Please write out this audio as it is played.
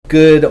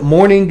Good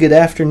morning, good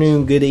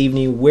afternoon, good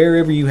evening,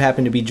 wherever you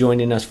happen to be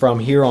joining us from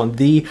here on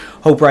the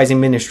Hope Rising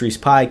Ministries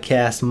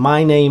podcast.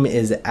 My name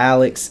is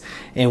Alex,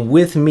 and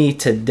with me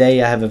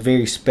today I have a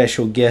very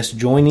special guest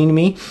joining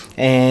me,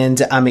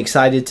 and I'm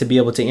excited to be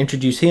able to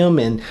introduce him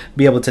and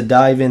be able to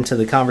dive into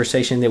the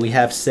conversation that we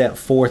have set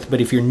forth. But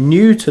if you're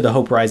new to the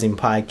Hope Rising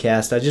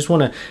podcast, I just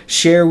want to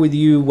share with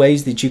you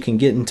ways that you can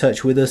get in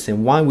touch with us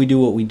and why we do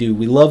what we do.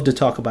 We love to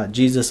talk about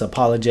Jesus,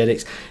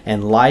 apologetics,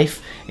 and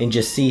life, and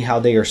just see how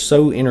they are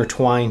so intertwined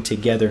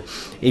together.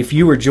 If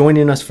you are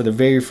joining us for the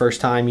very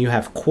first time, you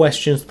have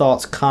questions,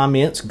 thoughts,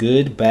 comments,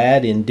 good,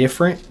 bad,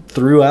 indifferent,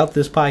 throughout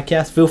this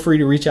podcast, feel free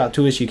to reach out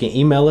to us. You can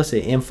email us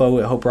at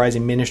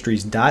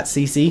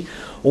info@hoperisingministries.cc,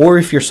 or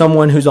if you're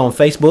someone who's on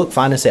Facebook,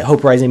 find us at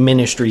Hope Rising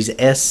Ministries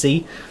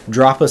SC.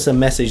 Drop us a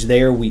message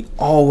there. We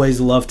always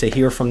love to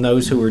hear from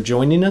those who are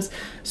joining us,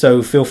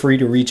 so feel free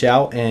to reach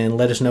out and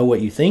let us know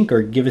what you think,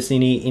 or give us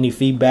any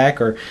feedback,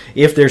 or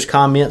if there's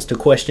comments to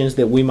questions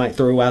that we might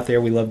throw out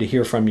there. We love to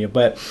hear from you.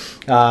 But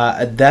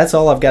that's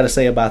all I've got to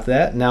say about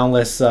that. Now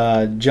let's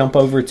jump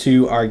over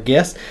to our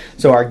guest.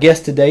 So our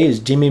guest today is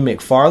Jimmy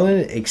McFarlin.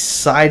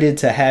 Excited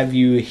to have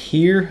you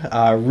here.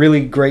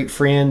 Really great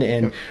friend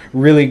and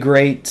really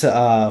great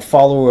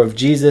follower of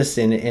Jesus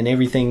and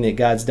everything that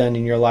God's done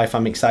in your life.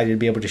 I'm excited to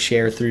be able to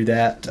share through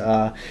that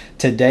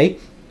today.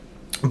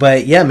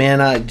 But yeah,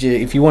 man,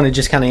 if you want to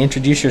just kind of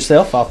introduce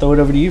yourself, I'll throw it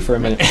over to you for a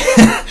minute.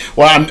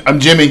 Well, I'm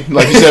Jimmy.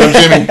 Like you said, I'm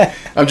Jimmy.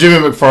 I'm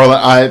Jimmy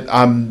McFarlin.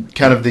 I'm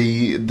kind of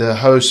the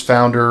host,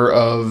 founder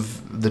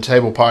of the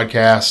Table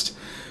podcast.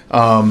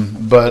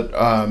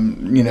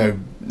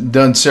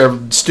 Done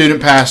several,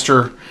 student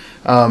pastor.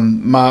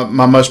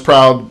 My most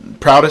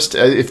proudest,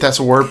 if that's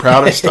a word,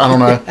 proudest. I don't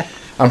know.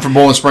 I'm from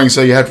Bowling Springs,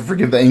 so you have to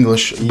forgive the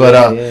English. But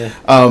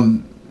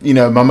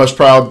my most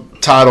proud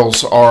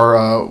titles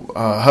are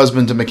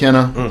husband to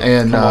McKenna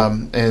and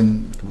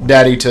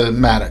daddy to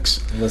Maddox.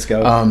 Let's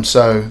go.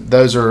 So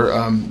those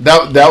are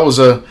that was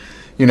a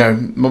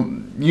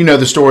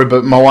the story,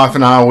 but my wife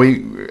and I,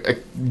 we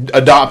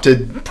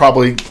adopted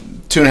probably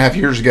 2.5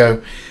 years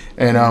ago,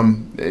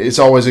 and it's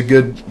always a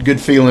good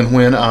feeling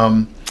when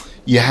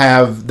you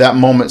have that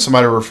moment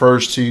somebody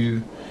refers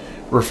to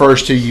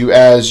you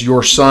as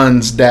your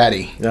son's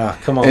daddy. Yeah,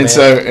 come on, and man.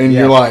 So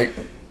you're like,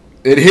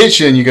 it hits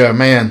you and you go,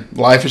 man,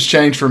 life has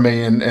changed for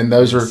me, and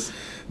those are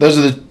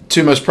the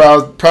two most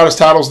proudest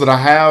titles that I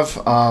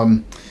have.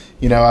 I'm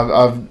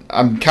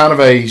kind of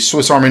a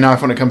Swiss Army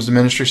knife when it comes to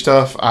ministry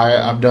stuff.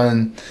 I've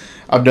done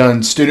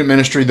student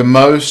ministry the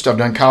most. I've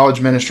done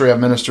college ministry.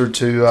 I've ministered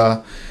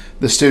to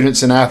the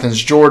students in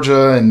Athens,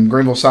 Georgia, and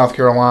Greenville, South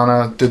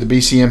Carolina, through the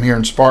BCM here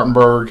in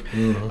Spartanburg.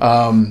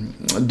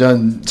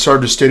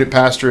 Served as student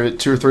pastor at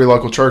 2 or 3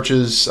 local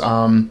churches.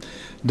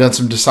 Done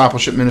some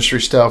discipleship ministry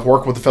stuff.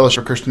 Worked with the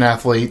Fellowship of Christian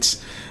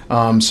Athletes.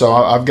 So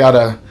I've got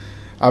a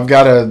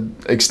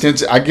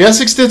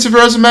extensive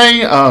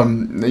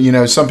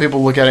resume. Some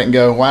people look at it and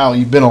go, "Wow,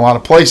 you've been a lot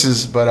of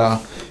places,"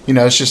 but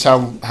it's just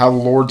how the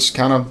Lord's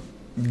kind of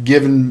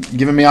given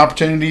me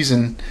opportunities,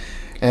 and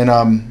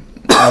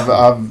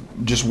I've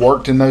just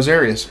worked in those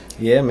areas.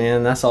 Yeah,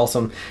 man, that's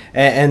awesome.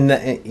 And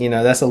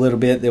that's a little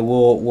bit that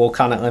we'll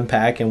kind of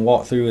unpack and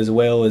walk through, as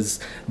well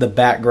as the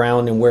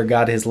background and where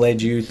God has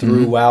led you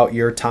throughout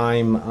your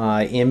time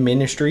in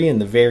ministry and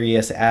the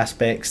various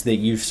aspects that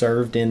you've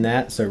served in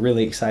that. So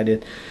really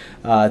excited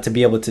to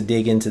be able to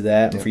dig into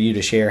that and for you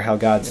to share how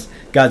God's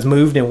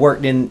moved and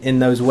worked in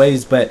those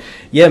ways. But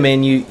yeah,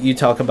 man, you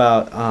talk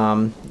about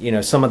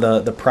some of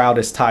the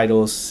proudest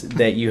titles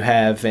that you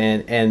have,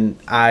 and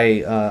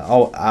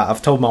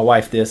I've told my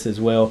wife this as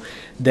well,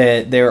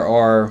 that there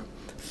are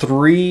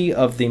 3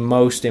 of the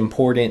most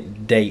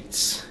important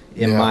dates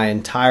in my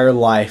entire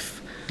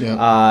life.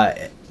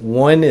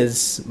 One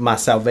is my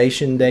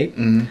salvation date,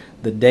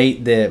 the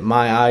date that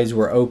my eyes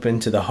were open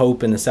to the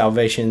hope and the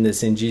salvation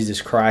that's in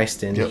Jesus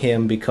Christ and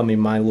Him becoming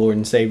my Lord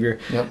and Savior.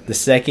 The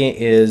second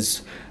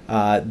is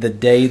the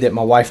day that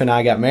my wife and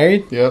I got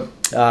married,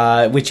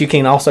 which you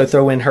can also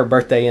throw in her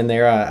birthday in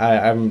there.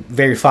 I'm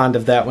very fond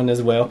of that one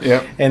as well.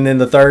 And then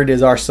the third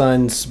is our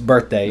son's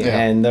birthday,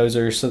 and those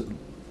are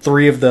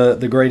 3 of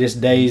the greatest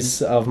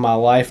days of my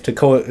life to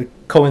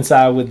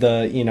coincide with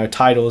the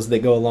titles that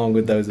go along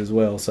with those as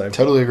well. So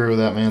totally agree with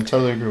that, man.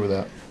 Totally agree with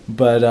that.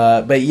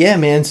 But yeah,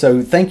 man.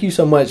 So thank you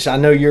so much. I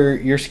know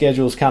your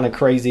schedule is kind of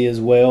crazy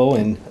as well,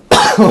 and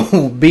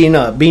being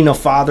a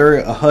father,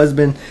 a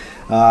husband,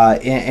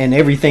 and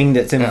everything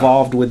that's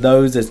involved with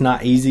those, it's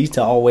not easy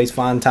to always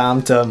find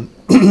time to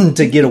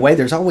get away.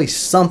 There's always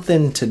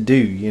something to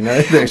do,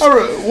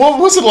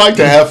 What's it like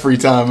to have free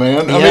time,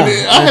 man? I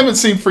mean, I haven't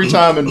seen free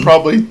time in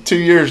probably 2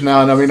 years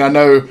now, and I mean, I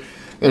know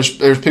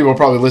there's people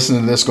probably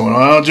listening to this going,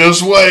 "Oh,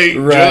 just wait,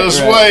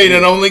 wait,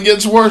 it only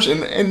gets worse."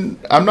 And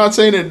I'm not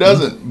saying it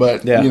doesn't,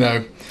 but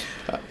there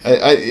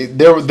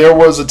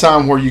was a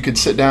time where you could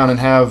sit down and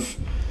have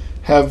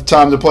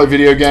time to play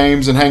video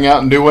games and hang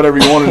out and do whatever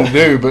you wanted to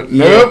do, but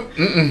nope,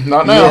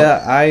 not now.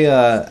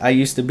 Yeah, I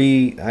used to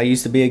be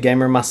a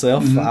gamer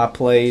myself. I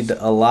played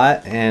a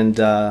lot, and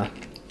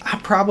I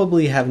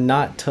probably have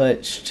not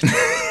touched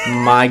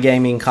my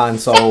gaming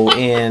console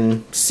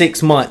in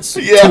 6 months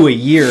to a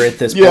year at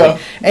this point.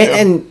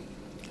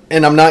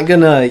 And I'm not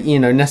gonna,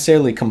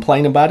 necessarily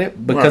complain about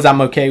it because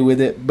I'm okay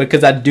with it,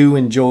 because I do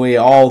enjoy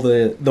all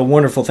the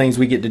wonderful things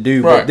we get to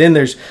do. But then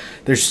there's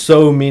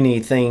so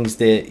many things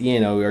that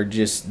are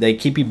just, they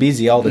keep you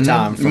busy all the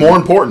time. More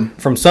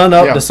important from sun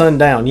up to sun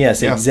down.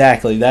 Yes,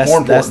 exactly.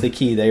 That's the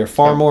key. They are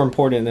far more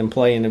important than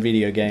playing a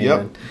video game.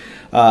 And,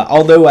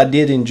 although I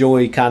did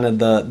enjoy kind of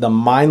the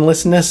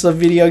mindlessness of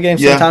video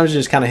games, sometimes it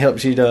just kind of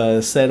helps you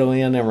to settle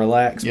in and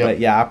relax.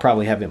 But I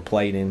probably haven't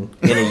played in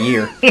a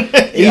year.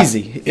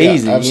 Easy,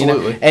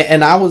 absolutely.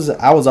 And I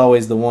was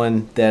always the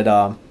one that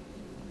I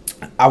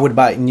would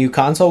buy. New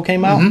console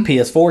came out,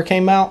 PS4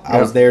 came out. I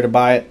was there to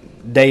buy it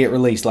day it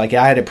released. Like,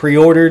 I had it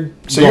pre-ordered.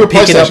 So you're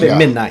pick it up at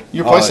midnight.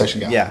 You're a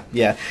PlayStation guy.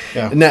 Yeah.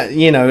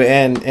 Now,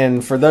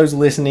 and for those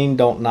listening,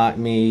 don't knock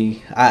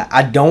me.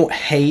 I don't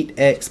hate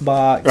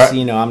Xbox.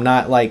 Right. I'm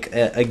not like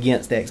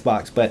against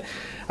Xbox, but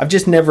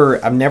I've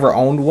never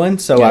owned one,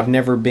 so I've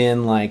never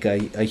been like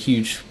a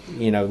huge,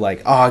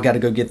 like, I got to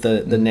go get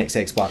the next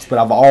Xbox. But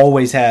I've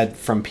always had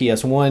from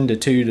PS1 to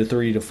 2 to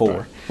 3 to 4.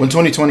 Right. When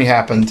 2020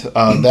 happened,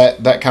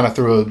 that kind of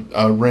threw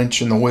a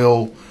wrench in the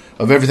wheel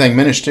of everything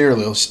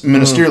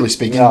ministerially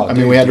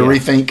speaking. We had to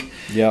rethink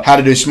how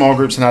to do small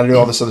groups and how to do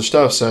all this other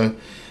stuff. So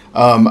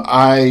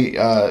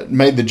I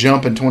made the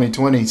jump in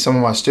 2020. Some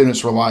of my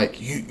students were like,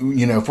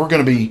 if we're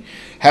going to be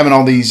having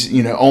all these,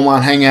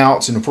 online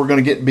hangouts, and if we're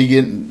going to be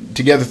getting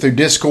together through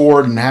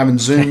Discord and having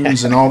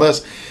Zooms and all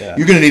this,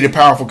 you're going to need a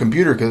powerful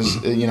computer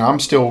because, I'm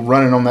still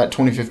running on that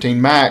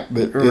 2015 Mac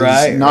that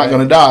is not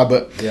going to die.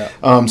 But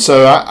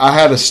so I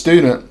had a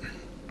student.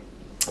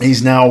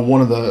 He's now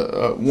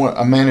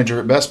a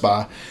manager at Best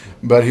Buy,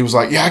 but he was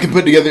like, I can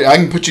put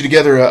you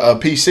together a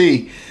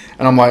PC.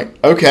 And I'm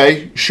like,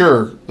 okay,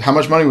 sure. How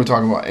much money are we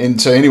talking about? And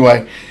so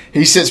anyway,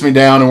 he sits me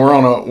down, and we're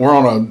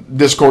on a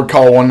Discord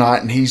call one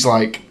night, and he's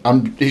like,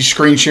 he's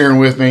screen sharing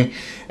with me,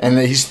 and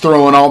he's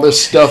throwing all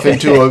this stuff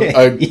into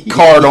a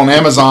card on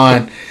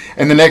Amazon.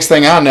 And the next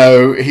thing I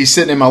know, he's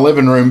sitting in my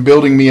living room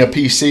building me a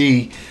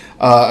PC,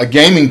 a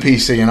gaming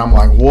PC, and I'm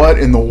like, what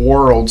in the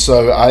world?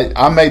 So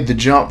I made the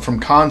jump from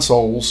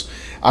consoles.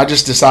 I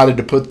just decided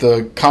to put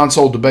the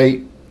console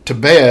debate to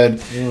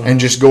bed and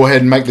just go ahead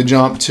and make the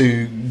jump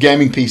to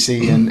gaming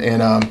PC, and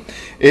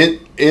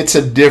it's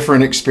a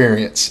different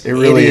experience. It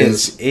really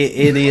is.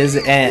 It is,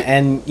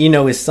 and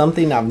it's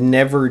something I've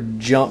never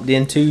jumped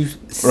into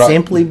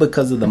simply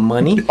because of the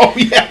money. Oh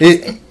yeah,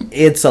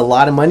 it's a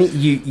lot of money.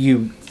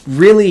 You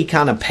really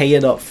kind of pay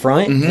it up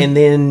front, and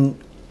then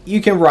you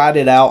can ride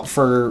it out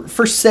for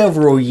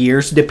several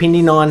years,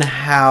 depending on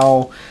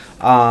how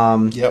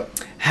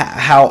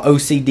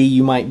OCD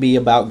you might be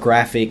about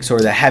graphics,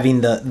 or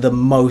having the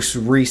most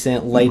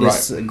recent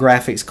latest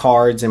graphics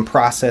cards and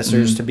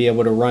processors to be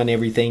able to run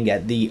everything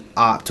at the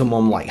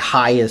optimum, like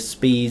highest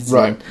speeds.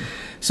 Right.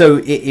 So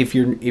if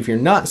you're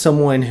not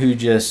someone who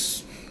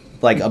just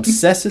like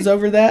obsesses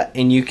over that,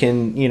 and you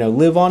can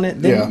live on it,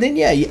 then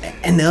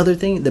And the other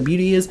thing, the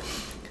beauty is,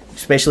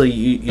 especially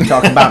you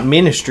talk about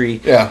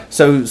ministry. Yeah.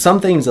 So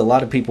some things a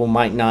lot of people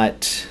might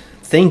not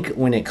think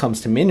when it comes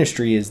to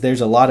ministry is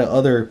there's a lot of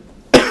other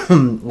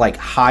like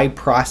high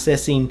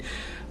processing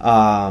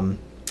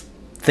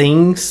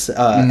things,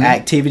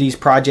 activities,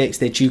 projects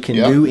that you can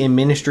do in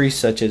ministry,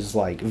 such as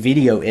like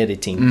video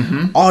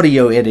editing,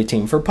 audio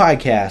editing for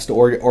podcast,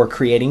 or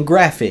creating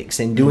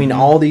graphics and doing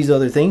all these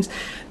other things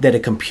that a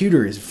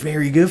computer is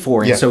very good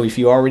for. And so if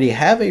you already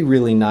have a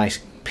really nice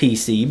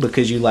PC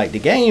because you like the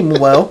game,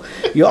 well,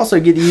 you also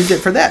get to use it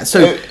for that.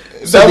 So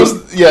that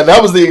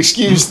was the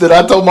excuse that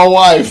I told my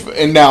wife,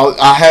 and now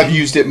I have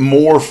used it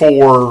more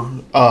for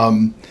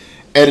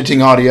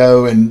editing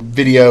audio and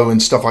video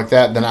and stuff like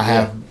that than I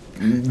have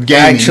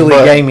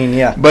gaming.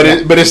 But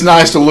it's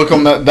nice to look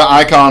on the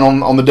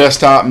icon on the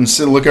desktop and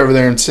look over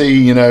there and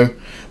see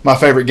my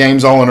favorite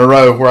games all in a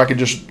row, where I could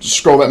just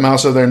scroll that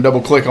mouse over there and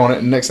double click on it,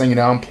 and next thing you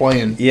know, I'm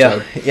playing.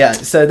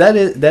 So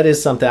that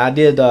is something I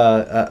did.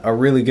 A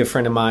really good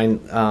friend of mine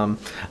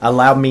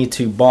allowed me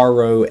to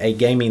borrow a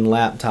gaming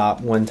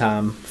laptop one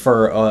time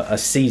for a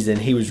season.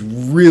 He was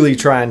really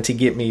trying to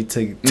get me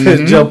to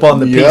jump on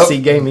the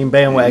PC gaming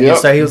bandwagon.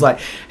 So he was like,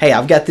 hey,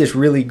 I've got this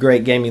really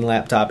great gaming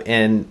laptop,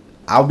 and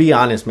I'll be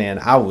honest, man,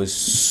 I was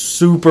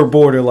super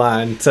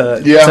borderline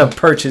to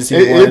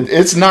purchasing one.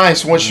 It's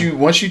nice once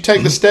you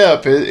take the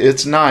step.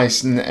 It's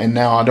nice, and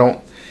now I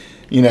don't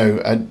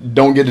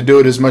get to do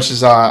it as much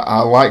as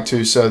I like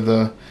to. So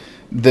the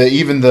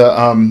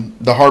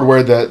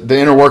hardware, the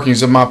inner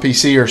workings of my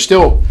PC are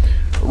still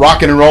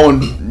rocking and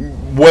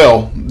rolling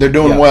well. They're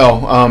doing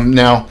well.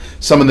 Now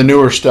some of the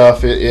newer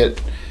stuff,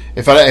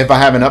 if I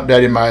haven't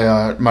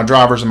updated my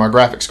drivers and my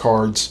graphics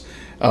cards,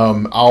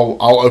 I'll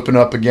open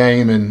up a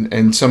game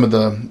and some of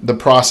the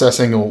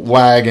processing will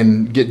lag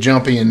and get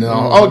jumpy, and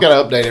I'll got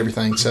to update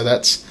everything. So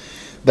that's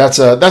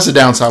a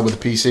downside with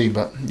the PC,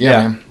 but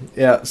man.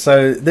 Yeah.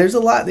 So there's a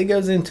lot that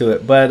goes into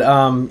it, but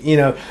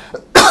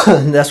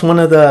that's one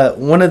of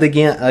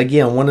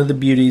the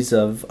beauties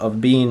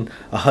of being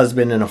a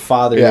husband and a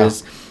father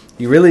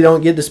you really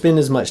don't get to spend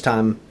as much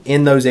time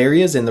in those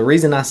areas. And the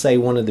reason I say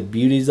one of the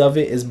beauties of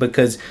it is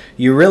because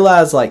you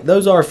realize like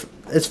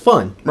it's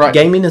fun. Right.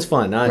 Gaming is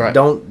fun.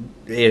 Right.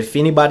 If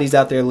anybody's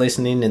out there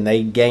listening and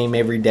they game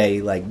every day,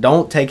 like,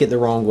 don't take it the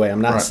wrong way.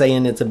 I'm not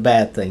saying it's a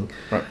bad thing,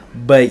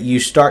 but you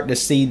start to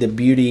see the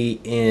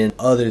beauty in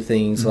other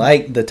things,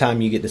 like the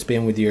time you get to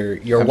spend with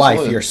your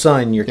wife, your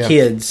son, your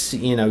kids,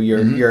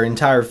 your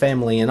entire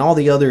family, and all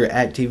the other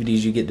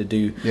activities you get to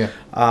do. Yeah.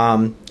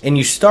 And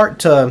you start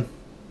to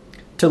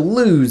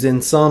lose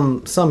in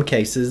some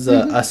cases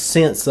a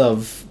sense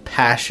of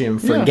passion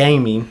for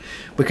gaming,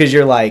 because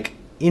you're like,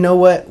 you know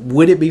what?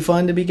 Would it be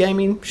fun to be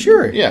gaming?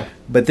 Sure. Yeah.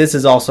 But this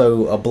is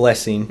also a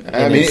blessing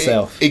in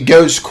itself. It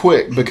goes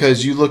quick,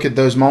 because you look at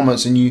those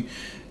moments, and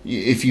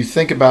if you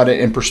think about it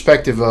in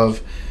perspective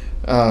of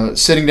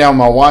sitting down with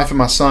my wife and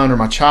my son or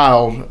my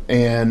child,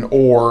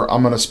 or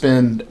I'm going to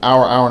spend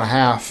hour and a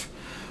half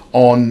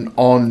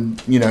on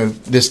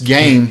this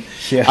game.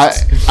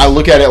 Yes. I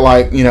look at it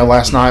like,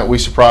 last night we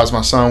surprised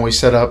my son. We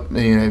set up,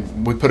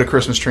 we put a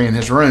Christmas tree in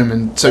his room,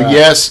 and so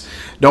yes,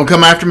 don't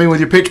come after me with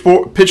your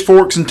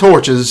pitchforks and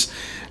torches.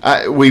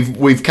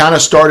 We've kind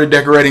of started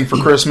decorating for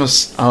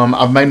Christmas.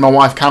 I've made my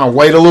wife kind of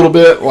wait a little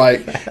bit.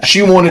 Like,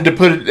 she wanted to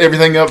put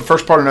everything up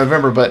first part of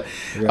November, but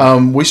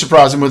we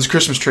surprised him with his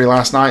Christmas tree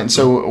last night, and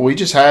so we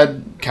just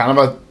had kind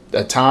of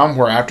a time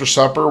where after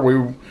supper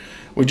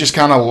we just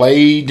kind of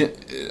laid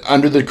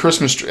under the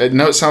Christmas tree. I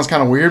know it sounds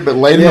kind of weird, but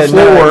laid on the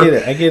floor.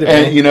 No, I get it,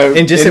 and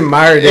and just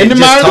admired it. And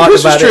admired the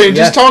Christmas tree, and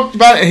just Yeah. talked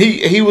about it.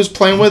 He was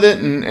playing with it,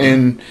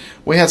 and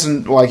we had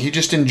some, like, he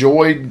just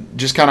enjoyed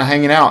just kind of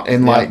hanging out,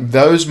 and like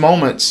those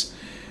moments.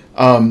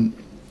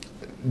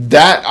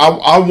 That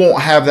I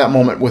won't have that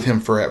moment with him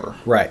forever.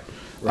 Right.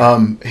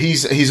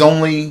 He's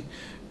only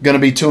going to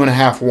be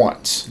 2.5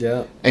 once.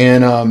 Yeah.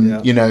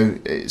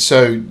 And,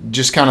 so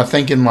just kind of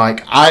thinking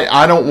like,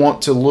 I don't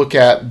want to look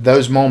at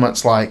those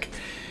moments like,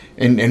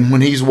 and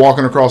when he's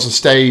walking across the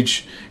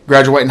stage,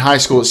 graduating high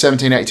school at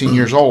 17, 18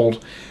 years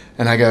old,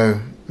 and I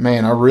go,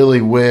 man, I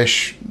really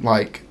wish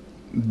like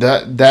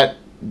that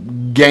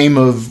game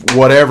of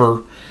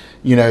whatever,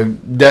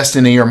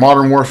 Destiny or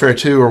Modern Warfare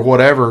 2 or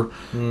whatever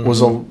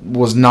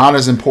was not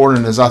as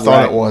important as I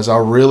thought it was. I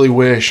really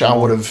wish I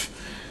would have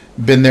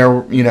been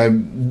there,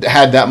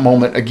 had that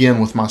moment again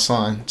with my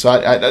son. So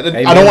I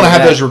don't want to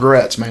have those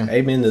regrets, man.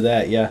 Amen to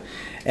that. Yeah.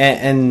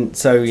 And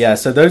so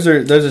those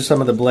are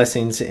some of the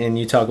blessings. And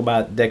you talk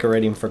about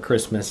decorating for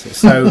Christmas.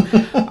 So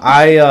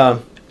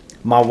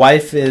my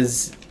wife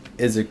is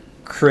a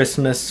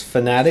Christmas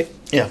fanatic.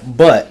 Yeah.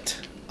 But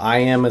I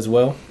am as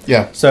well.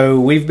 Yeah. So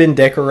we've been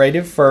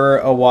decorated for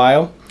a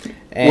while.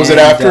 Was it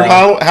after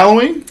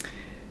Halloween?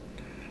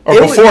 Or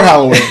before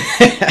Halloween?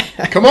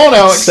 Come on,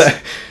 Alex.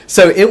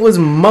 So it was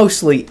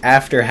mostly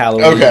after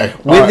Halloween. Okay.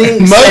 With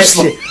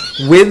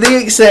the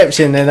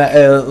exception, and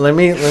let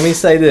me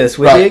say this,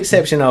 with the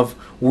exception of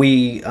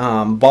we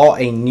bought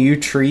a new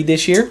tree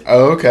this year.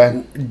 Oh,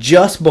 okay.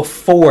 Just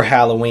before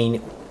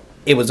Halloween.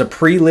 It was a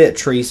pre-lit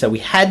tree, so we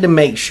had to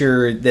make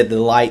sure that the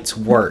lights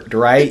worked,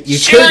 right? You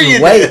couldn't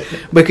wait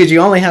because you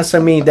only have so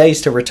many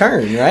days to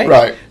return, right?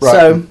 Right.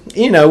 So,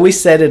 we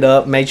set it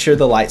up, made sure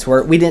the lights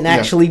worked. We didn't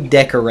actually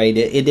decorate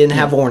it. It didn't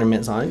have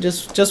ornaments on it.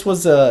 Just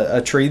was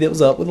a tree that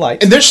was up with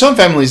lights. And there's some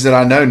families that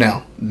I know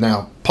now.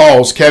 Now,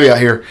 pause, caveat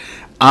here.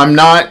 I'm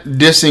not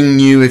dissing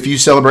you if you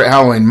celebrate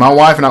Halloween. My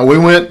wife and I, we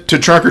went to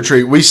trunk or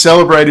treat. We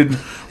celebrated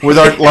with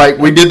our,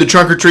 we did the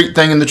trunk or treat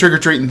thing and the trick or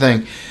treating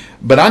thing.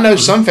 But I know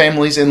some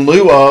families, in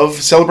lieu of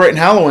celebrating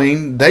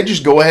Halloween, they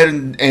just go ahead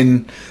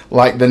and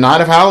like the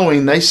night of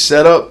Halloween, they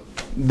set up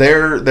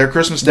their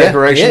Christmas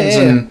decorations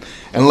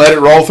and let it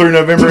roll through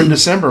November and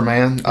December,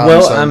 man.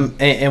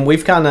 And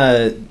we've kind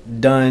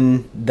of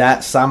done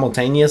that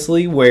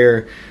simultaneously,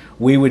 where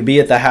we would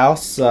be at the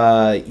house,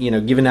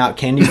 giving out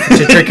candy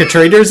to trick or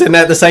treaters, and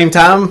at the same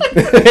time,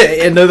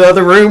 in the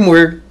other room,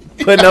 we're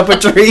putting up a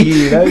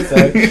tree.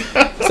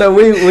 So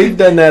we've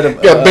done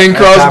that. Got Bing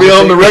Crosby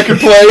on the record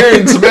player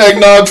and some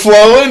eggnog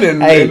flowing.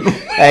 And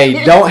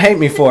hey, don't hate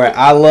me for it.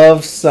 I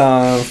love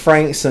some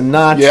Frank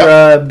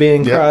Sinatra,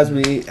 Bing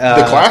Crosby,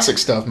 the classic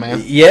stuff,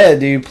 man. Yeah,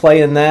 dude,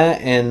 playing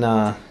that,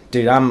 and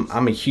dude,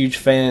 I'm a huge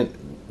fan.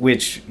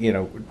 Which,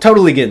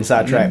 totally getting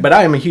sidetracked, but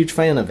I am a huge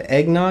fan of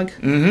eggnog.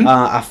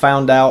 I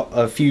found out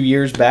a few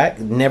years back,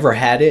 never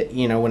had it,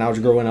 when I was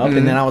growing up,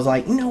 and then I was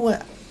like, you know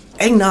what?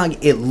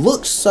 Eggnog, it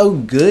looks so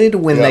good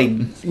when they,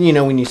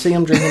 when you see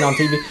them drinking on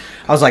TV.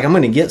 I was like, I'm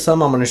going to get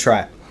some. I'm going to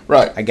try it.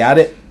 Right. I got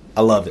it.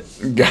 I love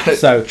it. Got it.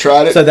 So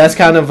tried it. So that's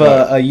kind of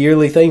a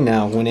yearly thing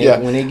now. When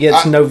it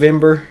gets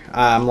November,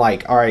 I'm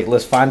like, all right,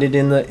 let's find it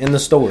in the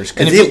stores,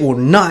 because it will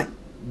not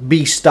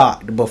be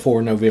stocked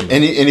before November.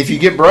 And if you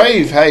get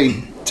brave,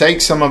 hey, take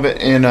some of it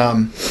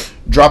and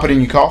drop it in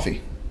your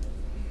coffee,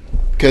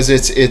 because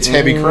it's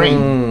heavy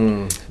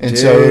cream, and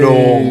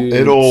so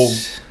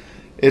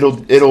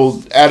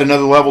it'll add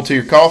another level to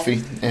your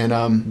coffee, and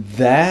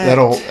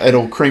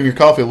that'll cream your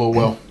coffee a little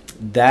well.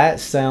 That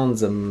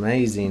sounds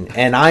amazing.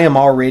 And I am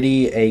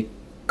already a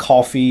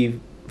coffee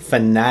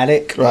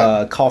fanatic,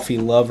 coffee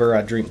lover.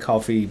 I drink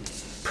coffee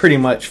pretty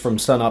much from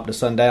sun up to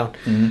sundown.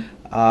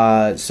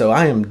 So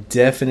I am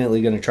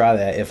definitely going to try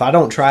that. If I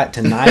don't try it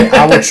tonight,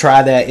 I will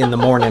try that in the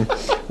morning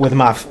with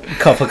my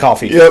cup of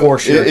coffee for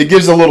sure. It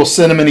gives a little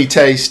cinnamony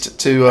taste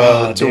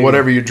to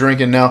whatever you're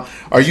drinking. Now,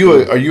 are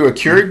you a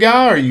Keurig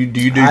guy, or do you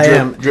do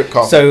drip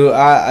coffee? So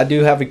I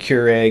do have a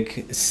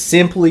Keurig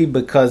simply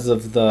because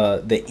of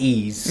the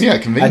ease. Yeah,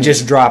 convenient. I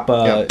just drop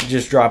a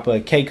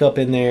K-cup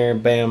in there,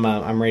 bam,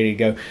 I'm ready to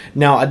go.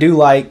 Now I do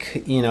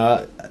like,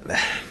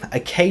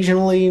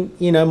 occasionally,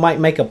 might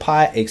make a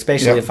pot,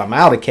 especially if I'm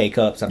out of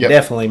K-cups. I'm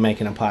definitely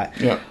making a pot.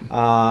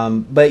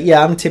 But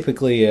yeah, I'm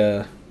typically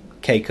a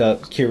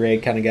K-cup,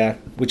 Keurig kind of guy,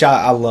 which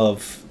I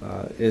love.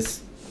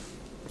 It's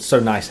so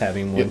nice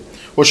having one.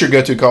 What's your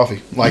go-to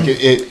coffee? Like,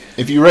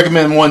 if you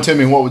recommend one to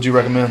me, what would you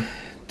recommend?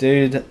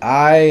 Dude,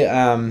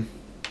 I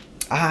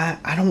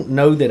don't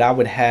know that I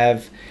would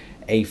have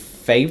a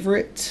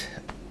favorite.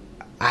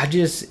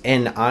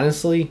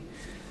 Honestly,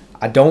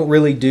 I don't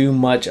really do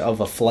much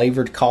of a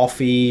flavored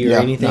coffee or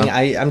anything. No.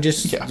 I'm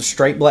just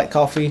straight black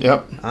coffee.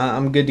 Yep.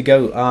 I'm good to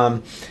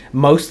go.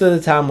 Most of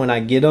the time when I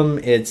get them,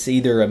 it's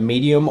either a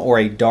medium or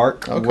a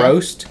dark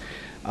roast.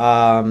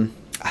 I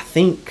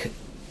think,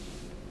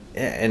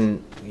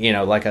 and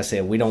like I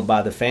said, we don't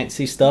buy the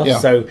fancy stuff. Yeah.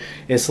 So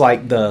it's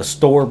like the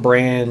store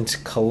brand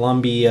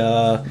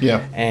Columbia.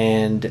 Yeah.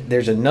 And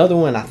there's another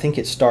one, I think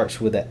it starts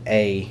with an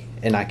A,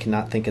 and I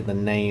cannot think of the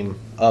name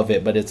of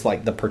it, but it's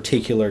like the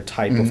particular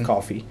type of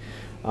coffee.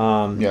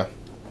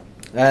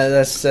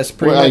 That's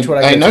pretty much what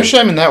I get. No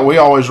shame in that. We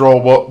always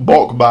roll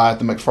bulk buy at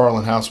the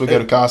McFarlin house. We go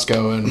to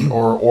Costco and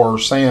or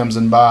Sam's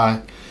and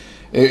buy.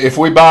 If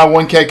we buy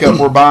one K-cup,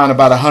 we're buying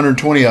about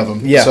 120 of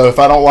them. Yeah. So if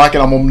I don't like it,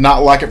 I'm gonna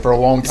not like it for a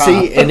long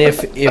time. See, and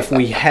if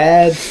we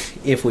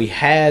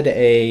had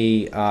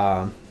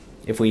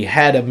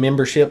a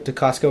membership to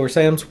Costco or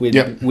Sam's,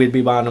 we'd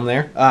be buying them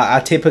there.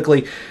 I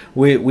typically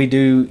we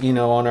do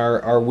on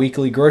our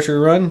weekly grocery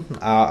run.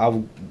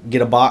 I'll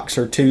get a box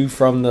or two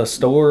from the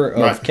store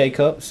of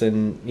K-cups,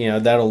 and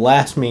that'll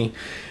last me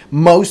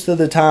most of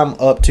the time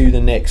up to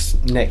the next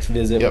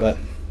visit.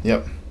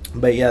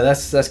 But yeah,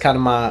 that's kind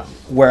of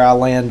where I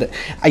land.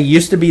 I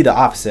used to be the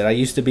opposite. I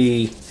used to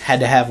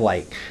had to have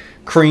like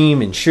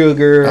cream and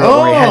sugar,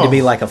 or it had to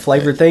be like a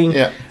flavor thing.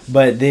 Yeah.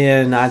 But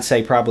then I'd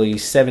say probably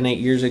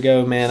 7-8 years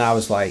ago, man, I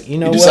was like, you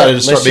decided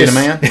to start being a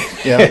man.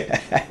 Yeah.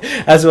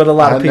 That's what a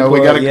lot of people.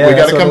 We got to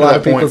come to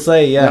that point. People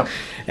say, yeah. Yep.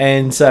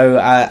 And so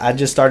I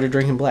just started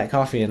drinking black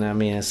coffee, and I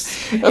mean,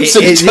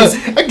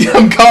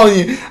 I'm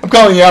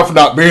calling you out for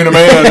not being a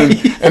man,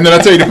 and then I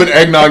tell you to put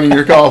eggnog in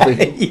your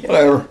coffee.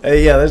 Whatever.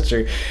 Yeah, that's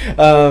true.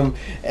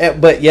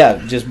 But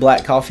yeah, just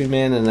black coffee,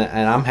 man, and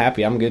I'm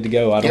happy. I'm good to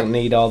go. I don't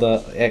need all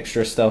the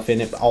extra stuff in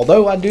it.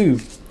 Although I do,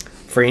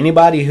 for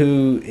anybody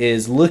who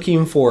is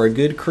looking for a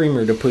good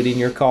creamer to put in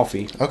your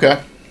coffee.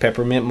 Okay.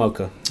 Peppermint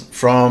mocha.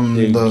 From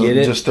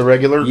just the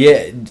regular?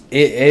 Yeah,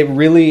 it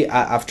really,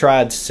 I've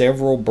tried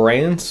several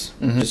brands.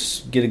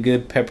 Just get a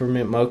good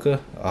peppermint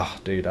mocha. Oh,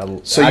 dude,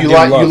 you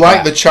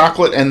like the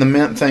chocolate and the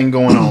mint thing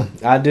going on?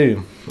 I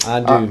do.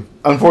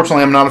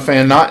 Unfortunately, I'm not a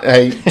fan.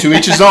 To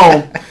each his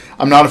own.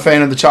 I'm not a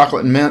fan of the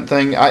chocolate and mint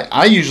thing.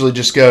 I usually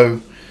just go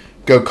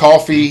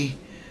coffee,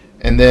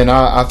 and then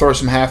I throw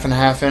some half and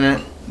half in it.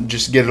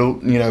 Just get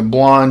a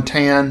blonde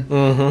tan,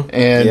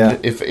 and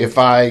if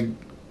I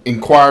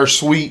inquire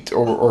sweet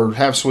or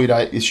have sweet,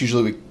 it's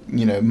usually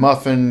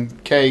muffin,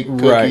 cake,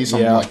 cookie,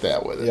 something like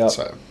that with it. Yep.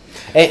 So,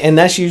 and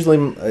that's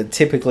usually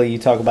typically you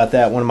talk about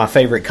that. One of my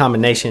favorite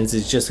combinations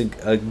is just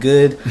a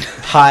good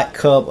hot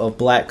cup of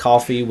black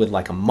coffee with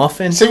like a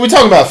muffin. See, we're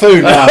talking about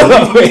food now.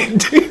 We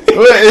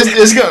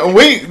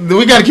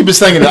got to keep this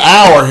thing in an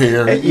hour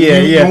here.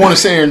 You want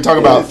to sit here and talk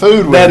about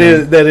food with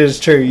me. That is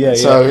true. Yeah.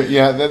 So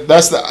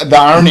that's the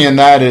irony in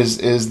that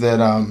is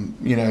that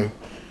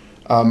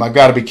I've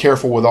got to be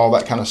careful with all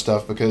that kind of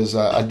stuff, because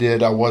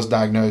I was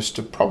diagnosed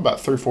probably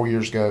about 3 or 4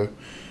 years ago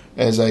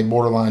as a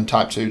borderline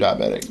type 2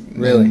 diabetic.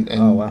 Really?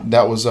 And wow.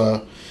 That was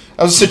a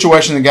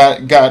situation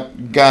that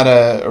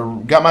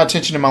got my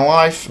attention in my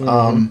life.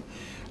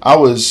 I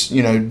was,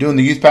 doing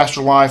the youth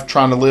pastor life,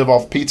 trying to live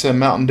off pizza and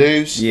Mountain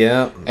Dews.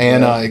 Yeah.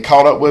 And it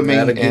caught up with me,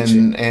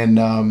 and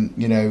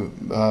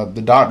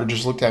the doctor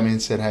just looked at me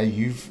and said, "Hey,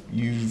 you've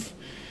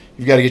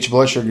got to get your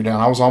blood sugar down."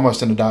 I was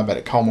almost in a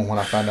diabetic coma when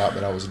I found out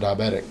that I was a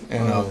diabetic.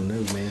 And, no,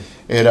 man.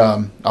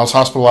 I was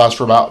hospitalized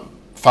for about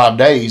 5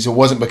 days. It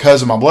wasn't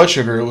because of my blood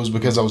sugar. It was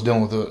because I was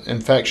dealing with an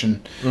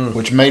infection,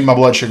 which made my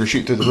blood sugar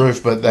shoot through the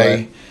roof. But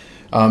that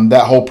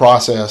whole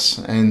process.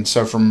 And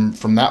so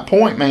from that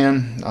point,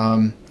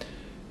 man,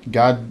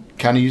 God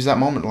kind of used that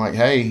moment like,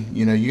 hey,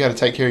 you got to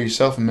take care of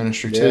yourself in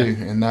ministry too.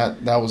 And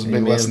that was a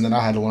big lesson that I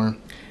had to learn.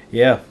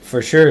 Yeah,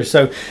 for sure.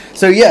 So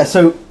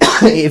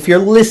if you're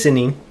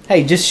listening,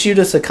 hey, just shoot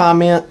us a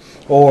comment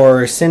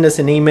or send us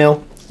an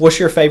email. What's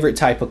your favorite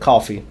type of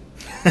coffee?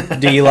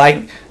 Do you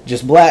like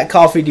just black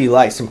coffee? Do you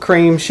like some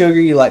cream, sugar?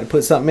 You like to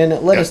put something in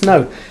it? Let us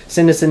know.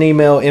 Send us an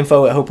email,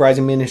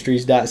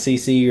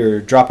 info@hoperisingministries.cc,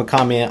 or drop a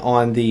comment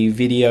on the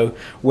video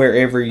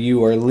wherever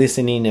you are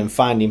listening and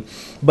finding.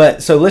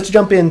 But so let's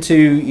jump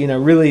into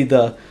really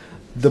the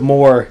the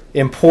more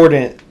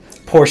important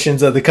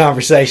portions of the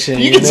conversation.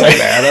 You can say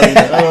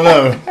that. I don't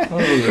know.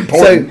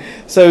 Important.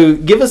 So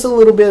give us a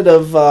little bit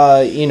of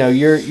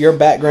your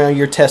background,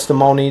 your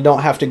testimony. You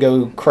don't have to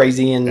go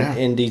crazy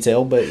in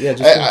detail, but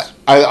just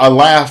I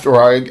laughed,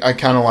 or I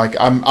kind of like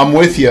I'm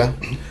with you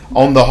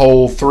on the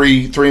whole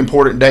three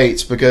important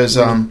dates, because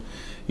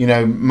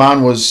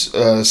mine was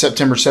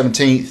September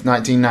 17th,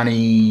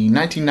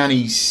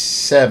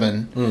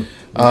 1997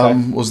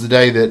 was the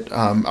day that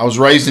I was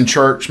raised in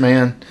church,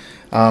 man.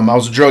 I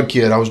was a drug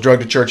kid. I was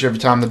drugged to church every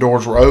time the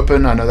doors were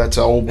open. I know that's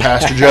an old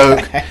pastor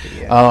joke.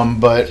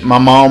 But my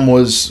mom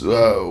was,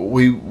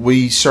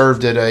 we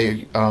served at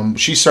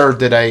she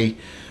served at a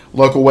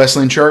local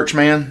Wesleyan church,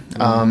 man.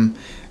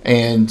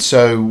 And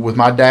so with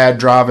my dad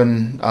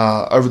driving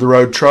over the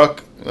road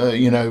truck,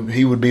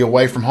 he would be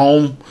away from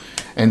home.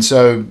 And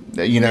so,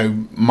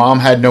 mom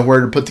had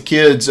nowhere to put the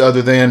kids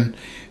other than,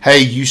 hey,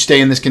 you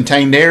stay in this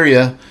contained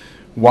area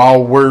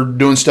while we're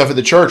doing stuff at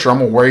the church, or I'm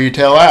going to wear your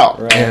tail out.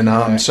 Right,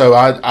 and so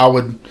I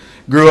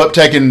grew up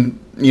taking,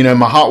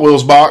 my Hot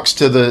Wheels box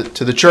to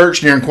the church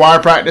during choir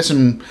practice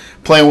and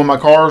playing with my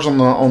cars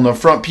on the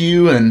front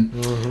pew. And,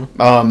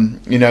 I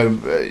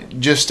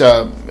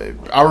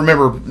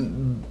remember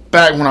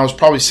back when I was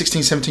probably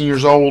 16, 17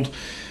 years old,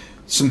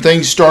 some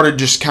things started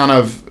just kind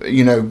of,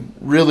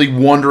 really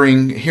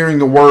wondering, hearing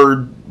the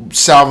word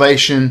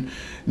salvation,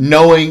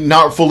 knowing,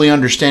 not fully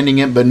understanding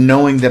it, but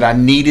knowing that I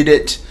needed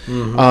it,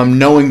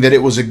 knowing that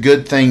it was a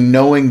good thing,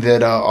 knowing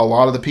that a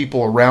lot of the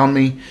people around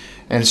me,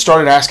 and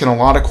started asking a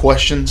lot of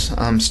questions,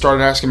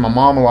 started asking my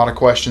mom a lot of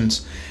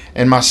questions.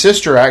 And my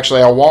sister,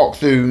 actually, I walked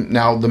through,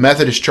 now the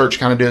Methodist church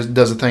kind of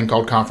does a thing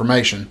called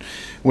confirmation,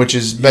 which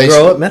is basically...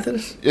 You grow up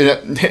Methodist?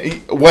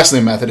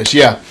 Wesleyan Methodist,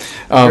 yeah.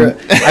 I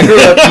grew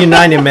up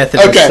United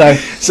Methodist. Okay.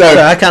 So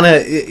I kind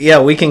of,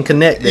 we can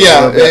connect there.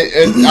 Yeah,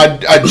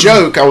 I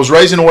joke, I was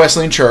raised in a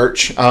Wesleyan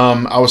church.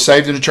 I was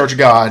saved in the Church of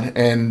God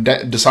and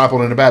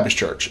discipled in a Baptist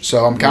church.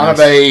 So I'm kind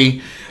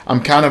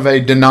of a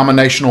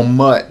denominational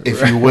mutt,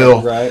 if you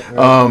will. Right.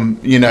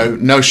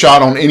 No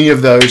shot on any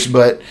of those,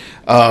 but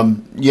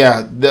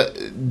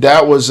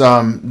that was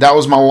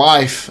my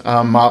life.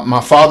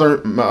 My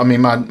father,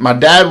 my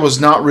dad was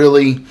not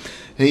really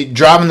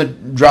driving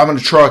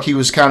the truck. He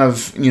was kind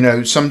of,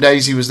 some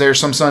days he was there,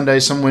 some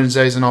Sundays, some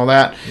Wednesdays, and all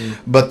that.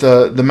 But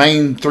the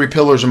main three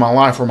pillars of my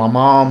life were my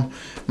mom,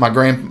 my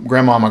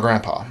grandma, and my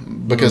grandpa,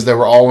 because they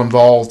were all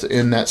involved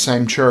in that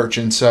same church.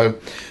 And so,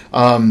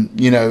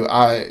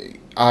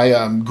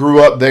 I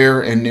grew up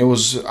there, and I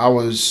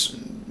was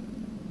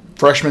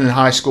freshman in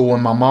high school,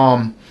 and my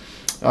mom,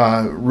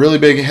 really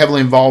big, heavily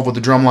involved with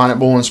the drum line at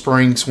Bowling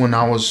Springs when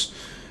I was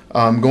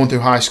going through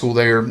high school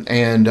there.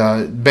 And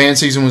band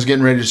season was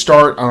getting ready to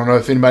start. I don't know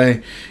if any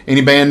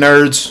band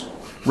nerds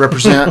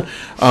represent,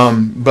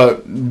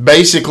 but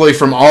basically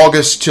from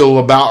August till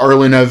about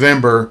early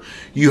November,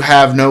 you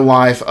have no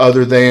life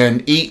other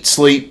than eat,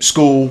 sleep,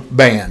 school,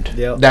 band.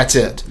 Yep. That's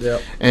it.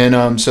 Yep.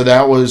 And so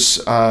that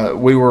was,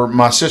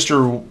 my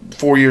sister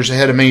 4 years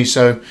ahead of me,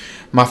 so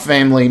my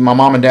family, my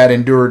mom and dad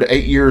endured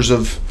 8 years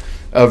of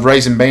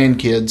raising band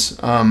kids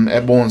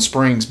at Bowling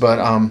Springs.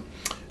 But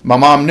my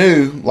mom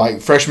knew,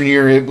 like, freshman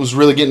year, it was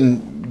really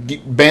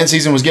band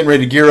season was getting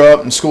ready to gear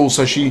up in school,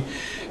 so she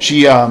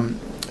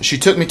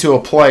took me to a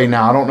play.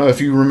 Now, I don't know if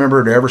you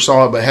remember it or ever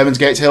saw it, but Heaven's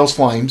Gates, Hell's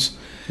Flames.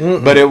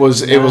 Mm-mm. But it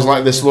was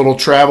like this little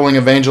traveling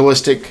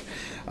evangelistic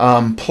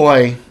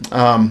play,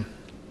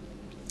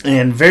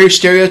 and very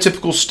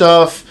stereotypical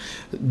stuff.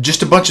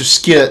 Just a bunch of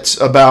skits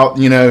about,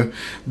 the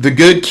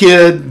good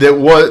kid that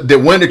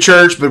went to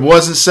church but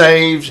wasn't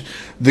saved,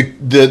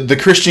 the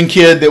Christian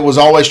kid that was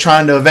always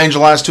trying to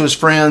evangelize to his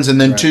friends,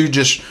 and then two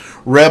just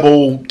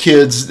rebel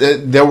kids.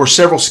 There were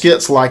several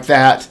skits like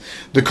that.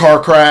 The car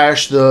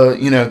crash,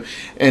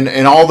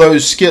 and all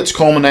those skits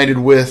culminated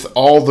with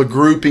all the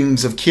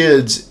groupings of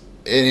kids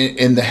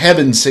in the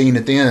heaven scene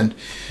at the end.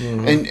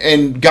 Mm-hmm.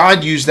 And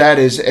God used that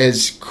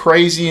as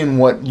crazy and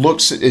what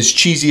looks as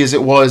cheesy as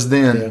it was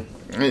then. Yeah.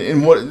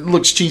 And what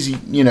looks cheesy,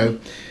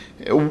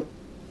 it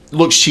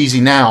looks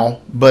cheesy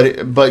now,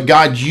 but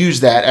God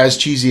used that, as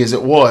cheesy as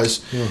it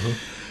was,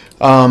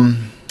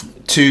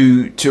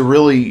 to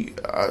really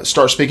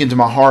start speaking to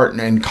my heart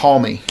and call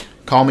me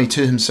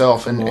to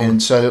Himself.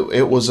 And so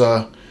it was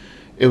a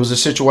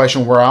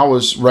situation where I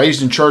was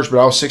raised in church, but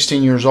I was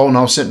 16 years old, and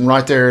I was sitting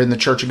right there in the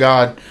Church of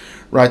God,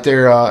 right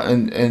there,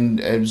 and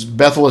it was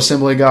Bethel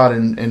Assembly of God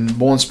in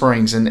Bowling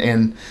Springs,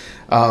 and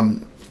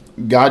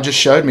God just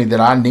showed me that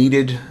I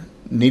needed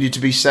to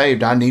be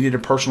saved. I needed a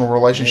personal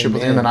relationship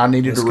with Him, and I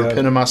needed to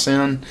repent of my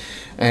sin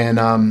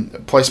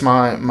and place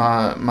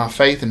my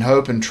faith and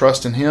hope and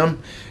trust in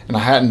Him. And I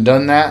hadn't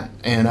done that.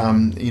 And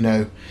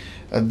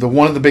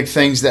one of the big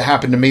things that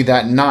happened to me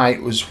that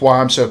night was why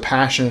I'm so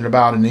passionate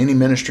about in any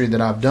ministry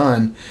that I've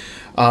done,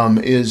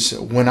 is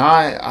when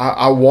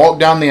I walked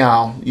down the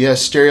aisle.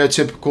 Yes,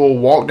 stereotypical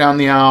walk down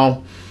the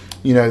aisle.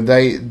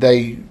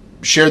 They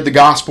shared the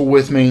gospel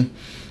with me.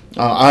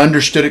 I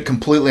understood it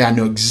completely. I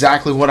knew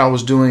exactly what I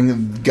was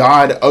doing.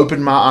 God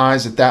opened my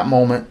eyes at that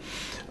moment.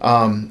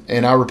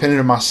 and I repented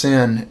of my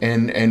sin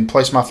and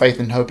placed my faith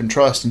and hope and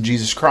trust in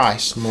Jesus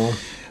Christ. Come on.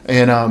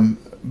 And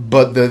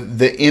but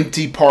the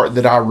empty part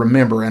that I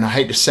remember, and I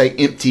hate to say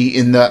empty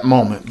in that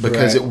moment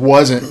because it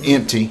wasn't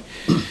empty.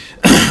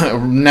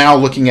 Now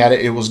looking at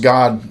it, it was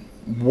God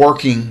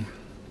working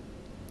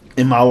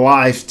in my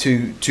life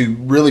to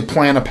really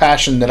plant a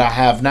passion that I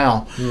have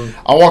now.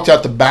 I walked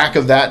out the back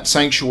of that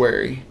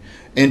sanctuary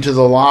into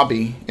the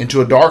lobby, into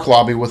a dark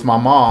lobby with my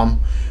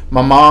mom.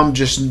 My mom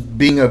just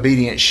being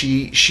obedient.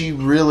 She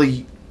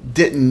really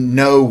didn't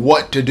know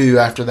what to do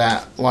after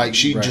that. Like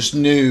she just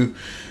knew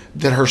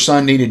that her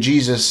son needed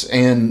Jesus,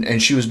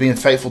 and she was being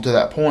faithful to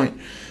that point.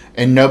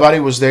 And nobody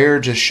was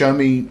there to show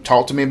me,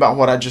 talk to me about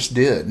what I just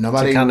did.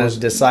 Nobody to kind of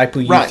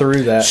disciple you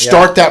through that.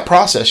 Start that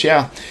process,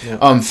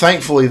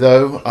 Thankfully,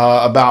 though,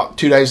 about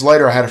 2 days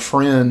later, I had a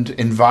friend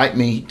invite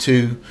me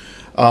to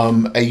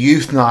a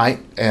youth night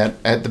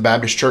at the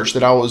Baptist church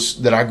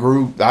I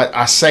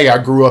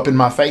grew up in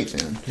my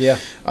faith in. Yeah.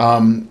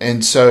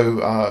 And so,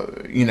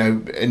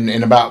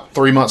 and about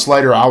 3 months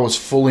later, I was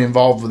fully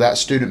involved with that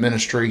student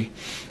ministry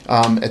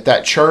at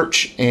that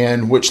church,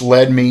 and which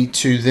led me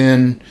to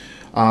then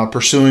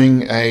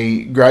pursuing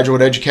a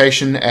graduate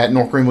education at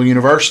North Greenville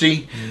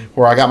University,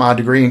 where I got my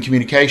degree in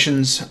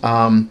communications.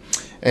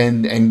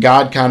 And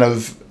God kind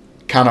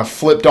of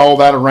flipped all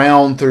that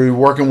around through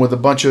working with a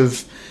bunch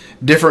of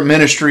different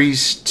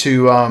ministries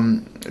to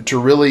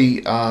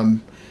really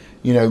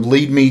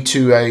lead me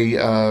to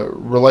a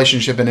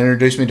relationship and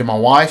introduce me to my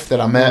wife that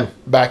I met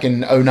back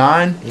in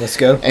 2009. Let's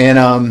go. And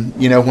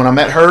when I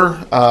met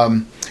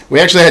her, we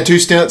actually had 2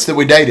 stints that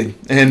we dated,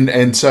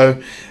 and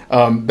so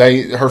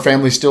her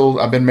family still.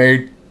 I've been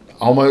married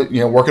almost,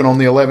 working on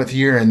the 11th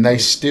year, and they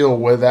still,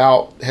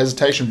 without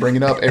hesitation, bring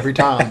it up every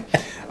time.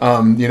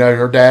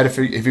 Her dad,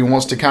 if he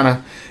wants to kind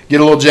of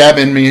get a little jab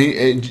at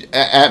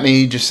me,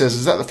 he just says,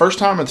 "Is that the first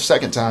time or the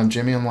second time,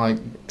 Jimmy?" I'm like,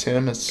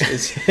 "Tim, it's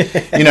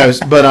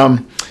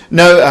but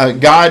no,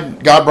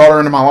 God brought her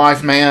into my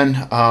life,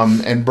 man,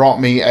 and brought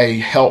me a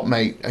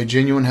helpmate, a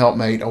genuine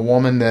helpmate, a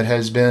woman that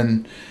has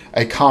been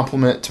a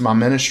compliment to my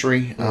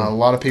ministry. A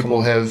lot of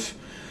people have,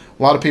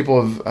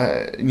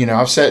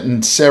 I've sat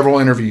in several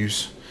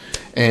interviews,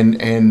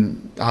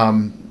 and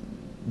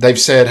they've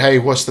said, "Hey,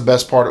 what's the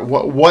best part?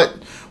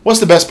 What's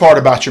the best part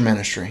about your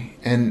ministry?"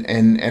 And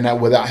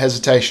without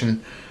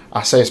hesitation,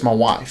 I say it's my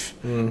wife,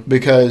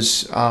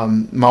 because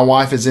my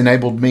wife has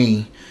enabled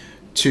me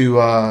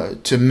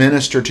to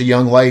minister to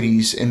young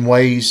ladies in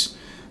ways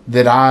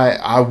that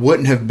I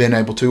wouldn't have been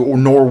able to, or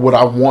nor would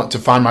I want to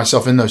find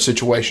myself in those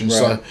situations.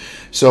 Right.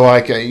 So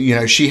like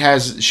she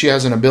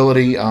has an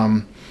ability.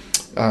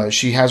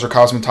 She has her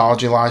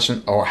cosmetology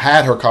license, or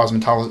had her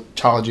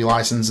cosmetology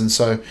license, and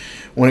so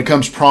when it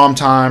comes prom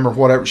time or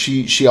whatever,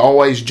 she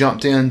always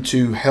jumped in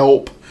to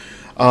help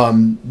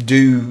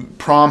do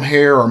prom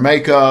hair or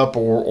makeup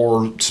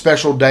or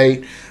special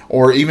date,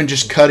 or even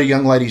just cut a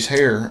young lady's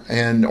hair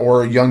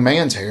or a young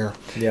man's hair.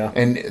 Yeah.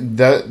 And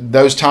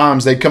those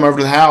times they'd come over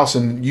to the house,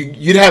 and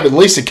you'd have at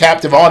least a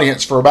captive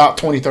audience for about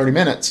 20-30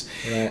 minutes.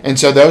 Right. And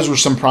so those were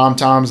some prime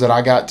times that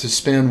I got to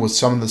spend with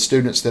some of the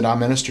students that I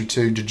ministered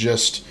to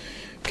just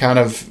kind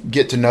of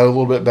get to know a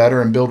little bit better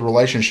and build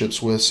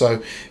relationships with.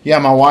 So yeah,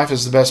 my wife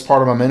is the best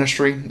part of my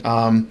ministry.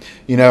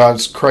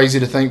 It's crazy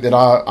to think that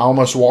I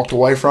almost walked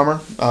away from her.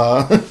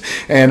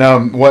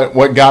 And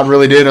what God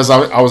really did is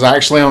I was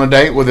actually on a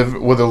date with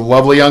a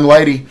lovely young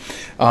lady,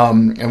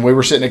 and we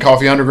were sitting at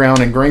Coffee Underground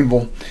in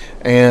Greenville,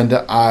 and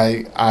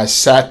I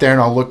sat there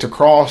and I looked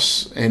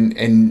across,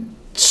 and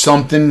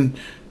something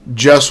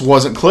just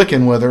wasn't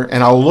clicking with her,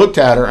 and I looked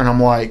at her and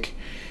I'm like,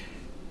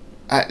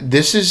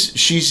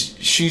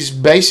 she's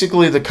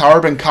basically the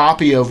carbon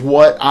copy of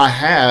what I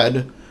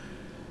had.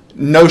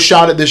 No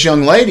shot at this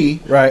young lady,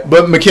 right?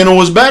 But McKenna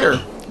was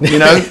better,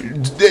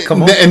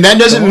 Come on. And that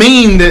doesn't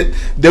mean that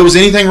there was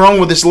anything wrong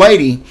with this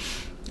lady.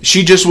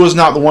 She just was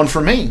not the one for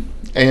me,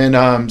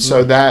 and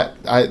so that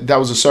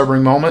was a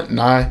sobering moment, and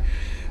I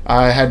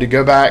had to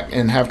go back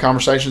and have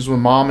conversations with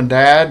mom and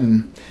dad,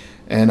 and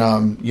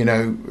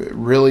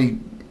really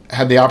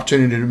had the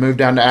opportunity to move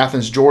down to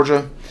Athens,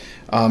 Georgia.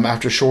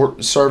 After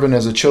serving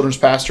as a children's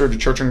pastor at a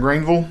church in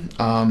Greenville,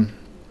 kind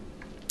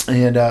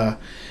of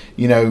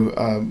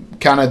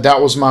that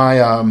was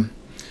my,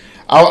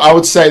 I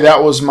would say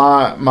that was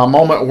my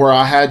moment where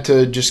I had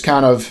to just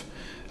kind of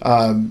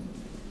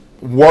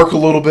work a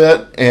little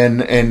bit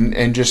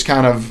and just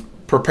kind of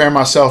prepare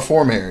myself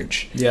for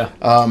marriage. Yeah.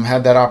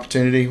 Had that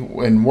opportunity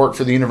and worked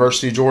for the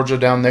University of Georgia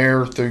down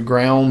there through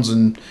grounds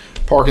and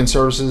parking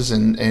services,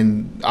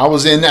 and I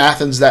was in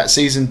Athens that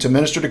season to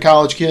minister to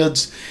college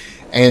kids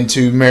and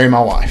to marry my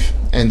wife.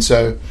 And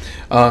so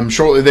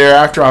shortly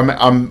thereafter,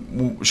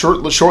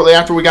 shortly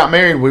after we got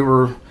married, we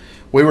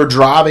were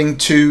driving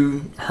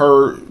to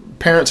her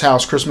parents'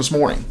 house Christmas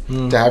morning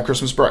to have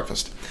Christmas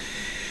breakfast.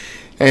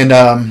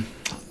 And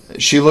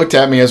she looked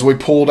at me as we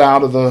pulled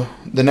out of the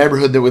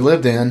neighborhood that we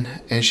lived in,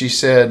 and she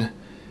said,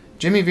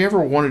 "Jimmy, have you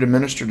ever wanted to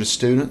minister to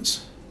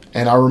students?"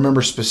 And I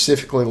remember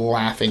specifically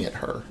laughing at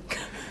her.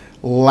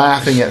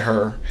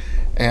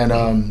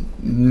 And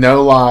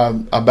no lie,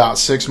 about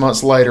 6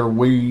 months later,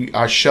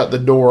 I shut the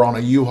door on a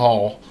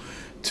U-Haul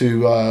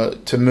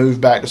to move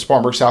back to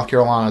Spartanburg, South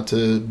Carolina,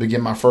 to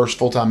begin my first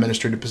full-time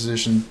ministry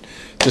position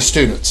to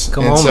students.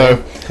 Come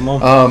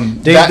on.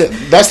 Dude,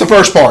 that's the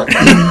first part.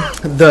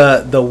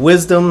 the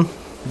wisdom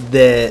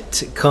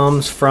that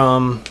comes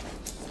from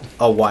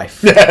a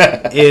wife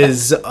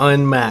is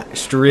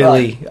unmatched,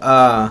 really.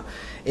 Right.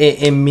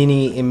 In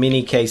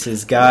many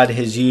cases, God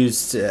has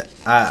used.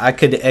 I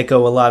could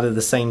echo a lot of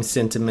the same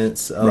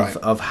sentiments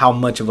of how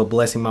much of a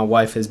blessing my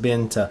wife has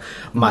been to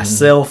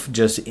myself,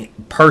 just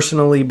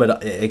personally,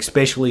 but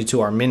especially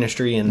to our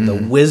ministry, and the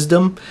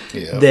wisdom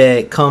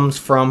that comes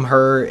from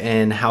her,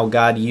 and how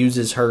God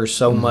uses her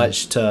so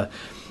much to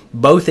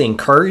both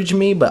encourage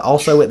me, but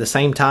also at the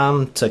same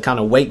time to kind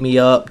of wake me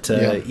up,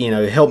 to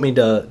help me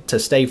to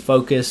stay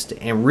focused,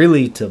 and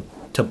really to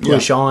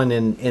push on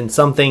in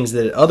some things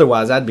that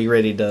otherwise I'd be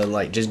ready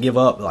to just give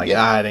up,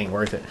 it ain't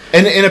worth it.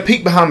 And a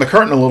peek behind the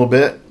curtain a little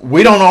bit,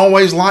 we don't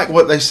always like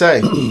what they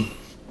say.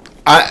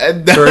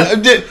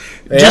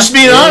 Just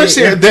being honest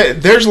here,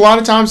 there's a lot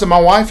of times that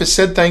my wife has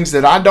said things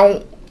that I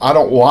don't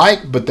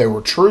like, but they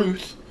were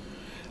truth.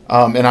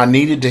 And I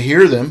needed to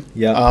hear them.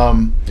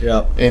 And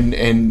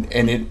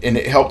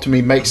it helped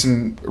me make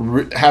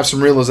have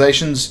some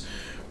realizations,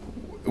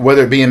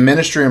 whether it be in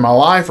ministry in my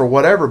life or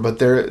whatever. But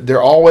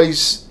they're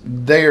always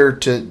there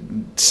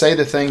to say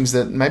the things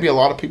that maybe a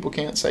lot of people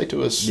can't say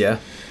to us.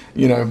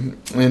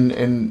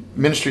 In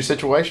ministry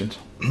situations.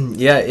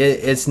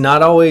 It's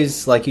not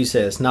always, like you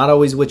said, it's not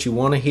always what you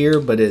want to hear,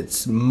 but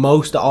it's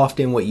most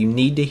often what you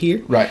need to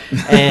hear. Right.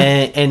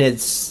 and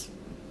it's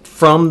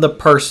from the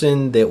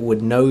person that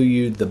would know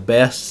you the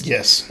best.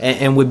 Yes.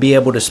 And would be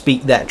able to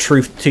speak that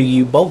truth to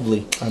you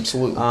boldly.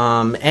 Absolutely.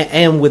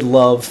 And with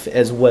love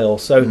as well.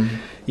 So,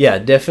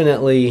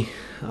 definitely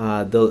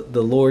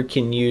the Lord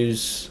can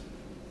use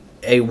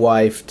a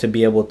wife to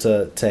be able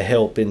to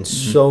help in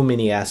so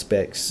many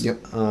aspects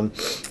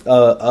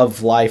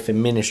of life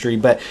and ministry.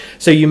 But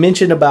so you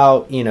mentioned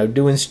about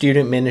doing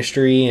student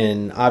ministry,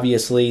 and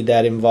obviously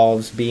that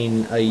involves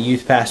being a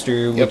youth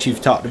pastor, which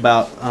you've talked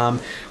about.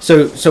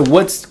 So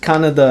what's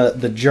kind of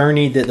the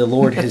journey that the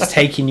Lord has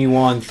taken you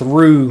on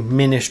through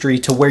ministry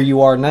to where you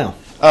are now?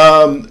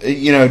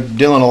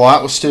 Dealing a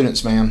lot with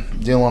students, man.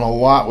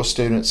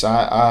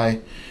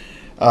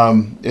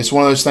 It's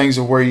one of those things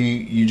of where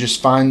you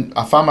just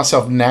I find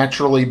myself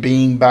naturally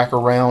being back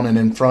around and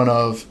in front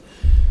of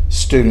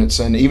students.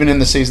 And even in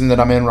the season that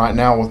I'm in right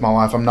now with my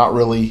life, I'm not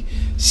really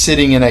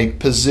sitting in a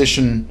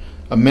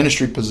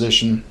ministry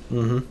position.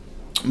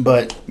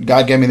 But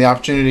God gave me the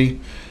opportunity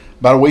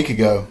about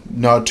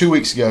 2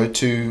 weeks ago,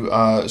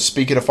 to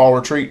speak at a fall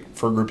retreat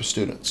for a group of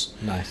students.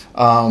 Nice.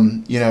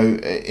 And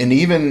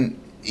even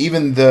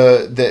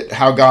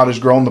how God has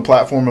grown the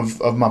platform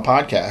of my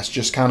podcast,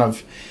 just kind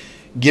of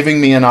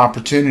giving me an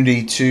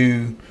opportunity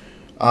to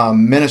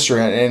minister.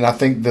 And I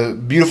think the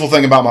beautiful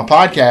thing about my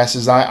podcast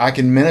is I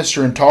can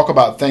minister and talk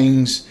about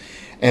things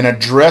and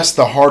address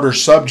the harder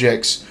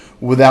subjects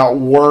without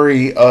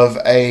worry of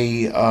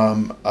a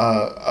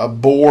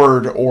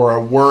board, or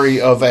a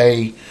worry of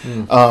a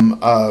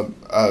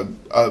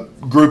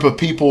group of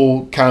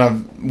people kind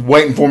of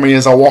waiting for me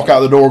as I walk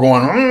out the door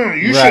going,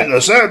 you shouldn't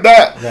have said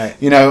that. Right.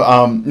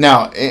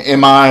 Now,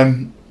 am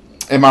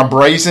I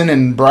brazen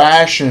and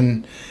brash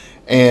and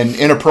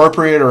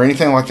inappropriate or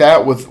anything like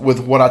that with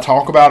what I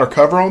talk about or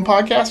cover on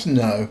podcasts?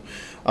 No.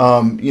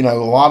 A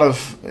lot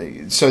of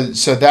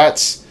so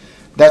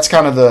that's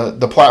kind of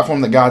the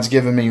platform that God's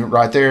given me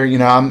right there.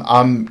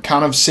 I'm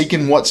kind of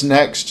seeking what's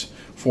next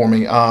for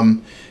me.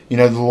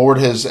 The Lord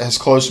has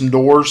closed some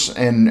doors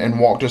and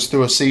walked us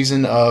through a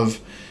season of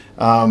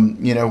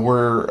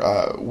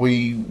where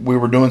we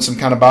were doing some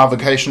kind of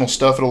bivocational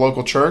stuff at a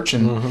local church,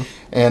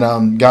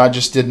 and God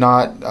just did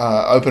not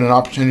open an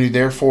opportunity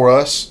there for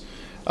us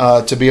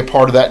to be a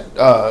part of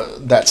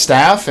that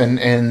staff,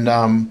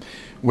 and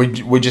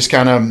we just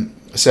kind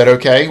of said,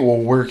 okay, well,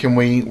 where can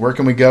we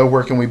go?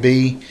 Where can we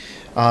be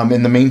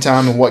in the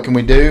meantime, and what can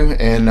we do?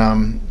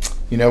 And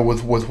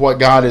with what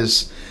God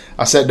is,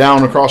 I sat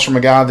down across from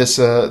a guy, this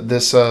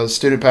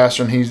student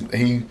pastor, and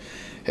he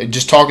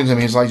just talking to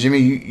me. He's like,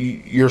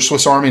 Jimmy, you're a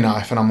Swiss Army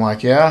knife, and I'm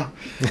like, yeah,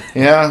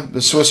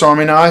 the Swiss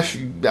Army knife.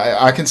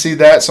 I can see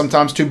that.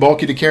 Sometimes too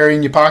bulky to carry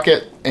in your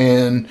pocket,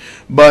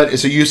 but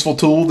it's a useful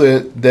tool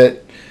that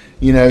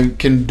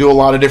can do a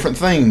lot of different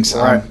things.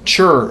 Right.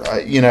 Sure.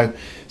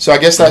 So I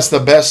guess that's the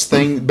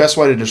best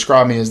way to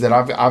describe me, is that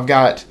I've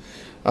got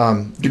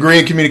degree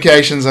in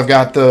communications. I've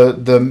got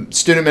the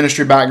student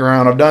ministry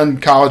background. I've done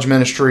college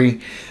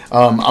ministry.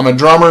 I'm a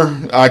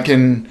drummer. I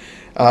can.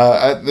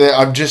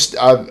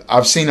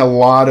 I've seen a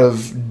lot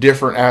of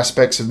different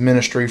aspects of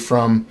ministry,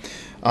 from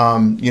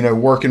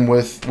working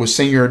with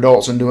senior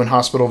adults and doing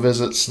hospital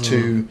visits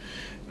to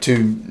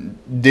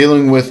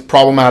dealing with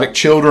problematic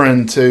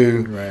children,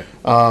 to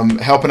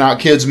helping out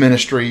kids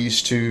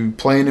ministries, to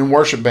playing in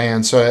worship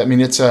bands. So I mean,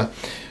 it's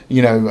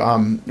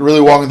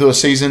really walking through a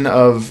season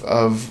of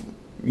all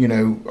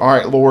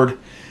right, Lord,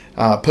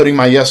 putting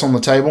my yes on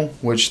the table,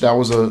 which that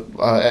was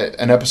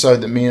an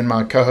episode that me and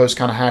my co-host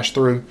kind of hashed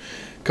through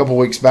a couple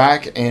weeks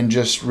back, and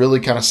just really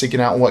kind of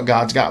seeking out what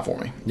God's got for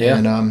me. Yeah.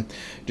 And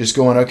just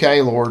going,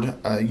 okay, Lord,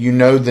 you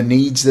know the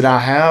needs that I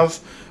have,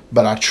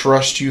 but I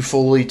trust you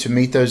fully to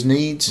meet those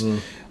needs.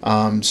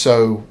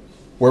 So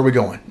where are we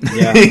going?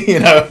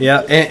 Yeah.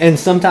 Yeah. And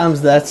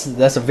sometimes that's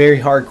a very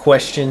hard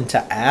question to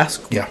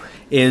ask. Yeah.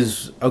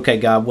 Is, okay,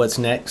 God, what's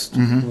next?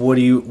 What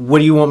do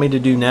you want me to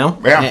do now?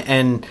 Yeah.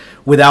 And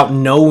without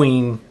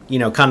knowing,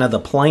 kind of the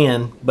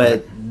plan,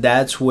 but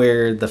that's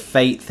where the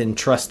faith and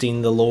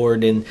trusting the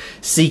Lord and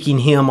seeking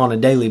Him on a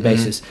daily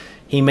basis.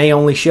 He may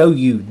only show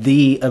you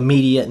the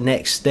immediate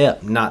next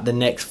step, not the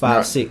next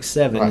 5, 6,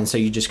 7. And so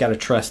you just got to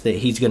trust that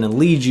He's going to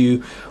lead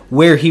you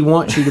where He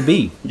wants you to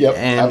be. Yep,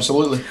 and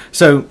absolutely.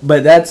 So,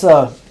 but that's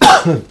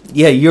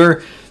yeah,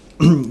 your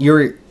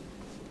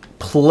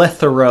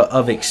plethora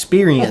of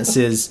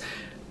experiences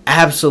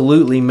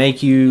absolutely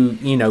make you,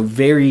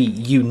 very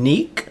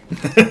unique.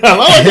 I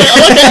like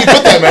how you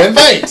put that, man.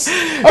 Thanks.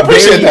 I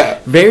appreciate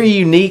that. Very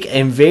unique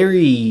and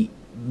very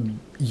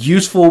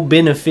useful,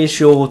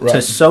 beneficial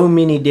to so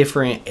many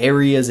different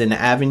areas and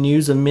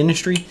avenues of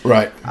ministry.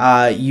 Right.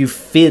 You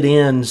fit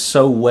in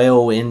so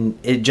well in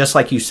it, just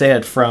like you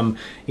said, from,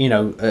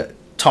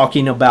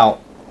 talking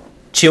about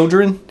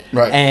children.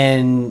 Right.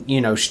 And,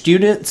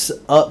 students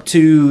up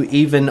to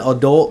even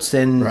adults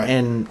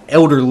and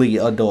elderly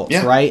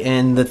adults, right?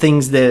 And the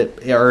things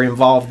that are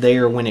involved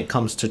there when it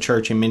comes to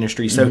church and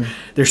ministry. So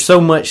there's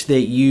so much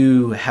that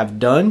you have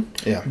done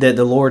that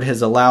the Lord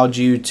has allowed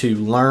you to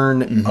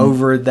learn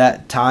over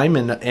that time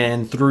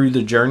and through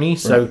the journey.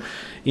 So,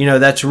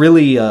 that's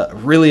really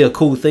a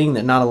cool thing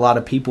that not a lot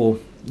of people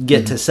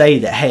get to say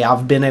that, hey,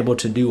 I've been able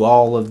to do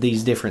all of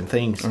these different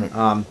things.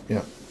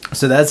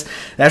 So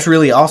that's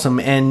really awesome.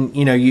 And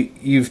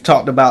you've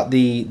talked about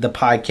the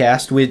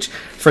podcast, which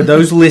for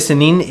those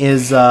listening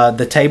is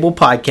the Table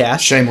Podcast.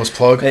 Shameless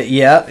plug.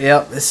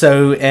 Yeah.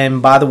 So, and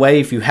by the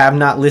way, if you have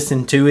not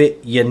listened to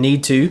it, you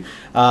need to.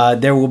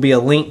 There will be a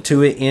link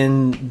to it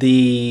in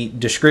the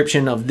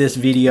description of this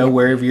video,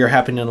 wherever you're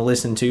happening to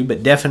listen to.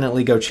 But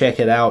definitely go check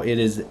it out. It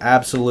is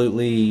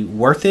absolutely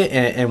worth it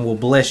and will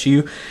bless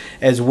you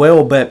as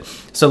well. But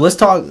so let's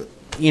talk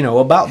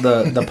about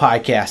the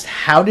podcast.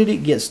 How did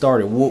it get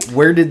started?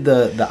 Where did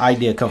the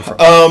idea come from?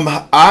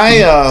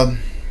 I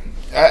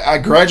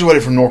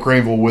graduated from North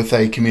Greenville with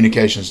a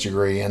communications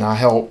degree, and I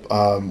helped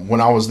when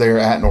I was there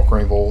at North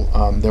Greenville.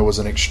 There was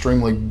an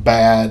extremely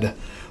bad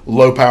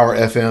low power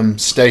FM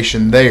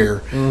station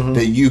there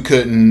that you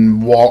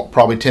couldn't walk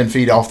probably 10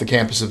 feet off the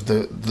campus of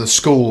the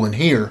school and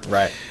hear.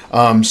 Right.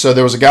 So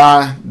there was a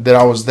guy that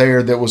I was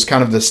there that was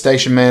kind of the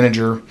station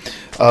manager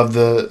of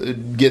the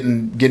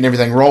getting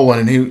everything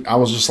rolling, and I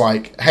was just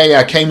like, hey,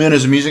 I came in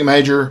as a music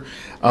major.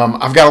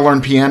 I've got to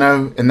learn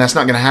piano, and that's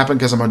not going to happen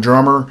because I'm a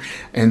drummer.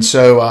 And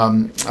so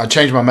I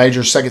changed my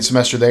major second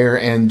semester there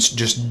and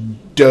just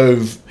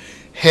dove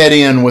head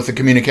in with the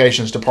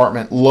communications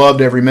department.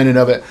 Loved every minute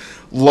of it.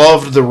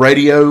 Loved the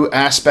radio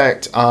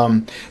aspect,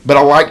 but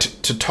I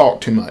liked to talk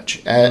too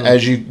much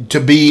to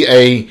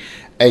be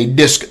a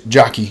disc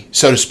jockey,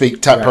 so to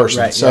speak, type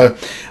person. Right, so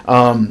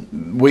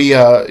we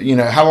had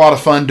a lot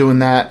of fun doing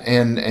that,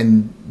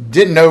 and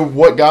didn't know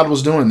what God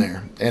was doing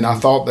there, and I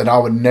thought that I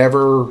would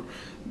never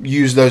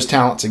use those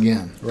talents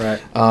again. Right.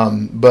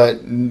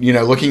 But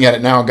looking at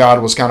it now,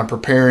 God was kind of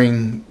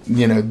preparing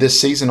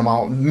this season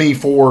of me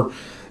for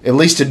at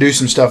least to do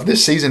some stuff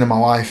this season in my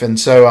life, and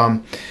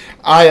so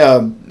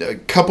a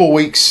couple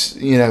weeks,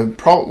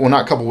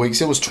 not a couple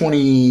weeks. It was I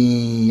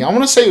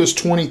want to say it was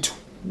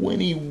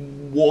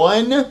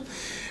 2021.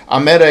 I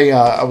met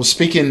I was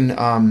speaking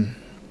at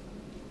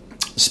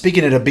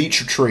a beach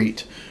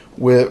retreat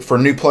for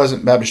New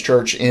Pleasant Baptist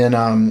Church in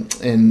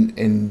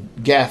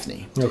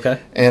Gaffney. Okay.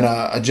 And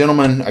a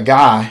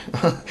guy, I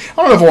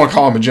don't know if I want to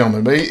call him a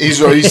gentleman, but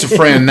he's a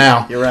friend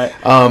now. You're right.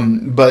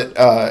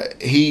 But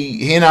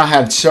he and I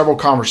had several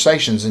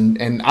conversations,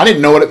 and I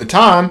didn't know it at the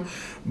time,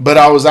 but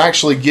I was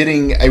actually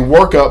getting a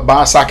workup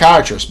by a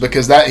psychiatrist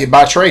because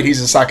by trade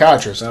he's a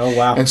psychiatrist. Oh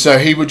wow! And so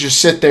he would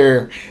just sit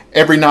there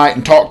every night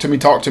and talk to me,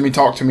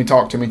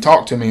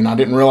 and I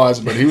didn't realize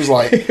it, but he was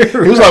like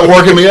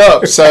working me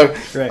up. So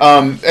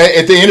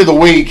at the end of the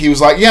week, he was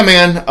like, "Yeah,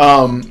 man,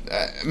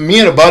 me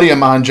and a buddy of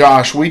mine,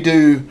 Josh, we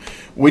do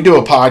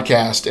a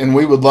podcast, and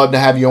we would love to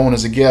have you on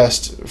as a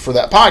guest for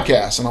that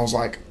podcast." And I was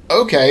like,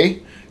 "Okay,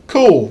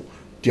 cool.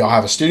 Do y'all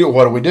have a studio?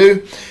 What do we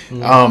do?"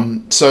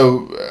 Mm-hmm.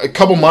 So a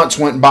couple months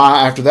went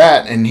by after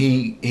that, and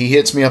he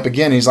hits me up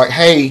again. He's like,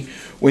 "Hey,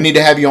 we need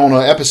to have you on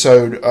an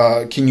episode.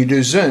 Can you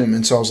do Zoom?"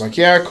 And so I was like,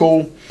 "Yeah,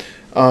 cool."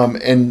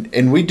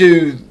 And we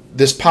do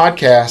this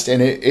podcast,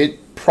 and it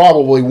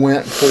probably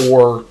went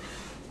for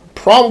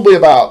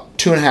about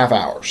 2.5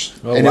 hours.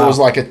 Oh, and wow. It was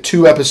like a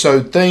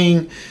 2-episode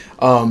thing.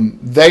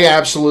 They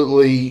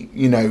absolutely,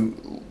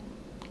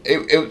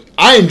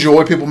 I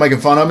enjoy people making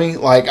fun of me.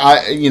 Like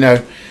I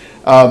know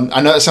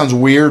that sounds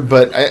weird,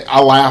 but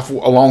I laugh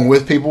along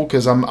with people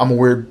because I'm a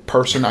weird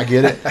person. I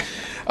get it.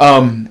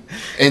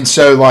 And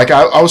so, like,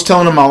 I was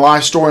telling him my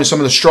life story and some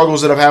of the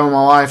struggles that I've had in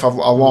my life. I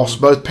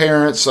lost both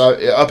parents,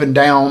 up and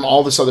down,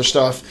 all this other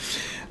stuff.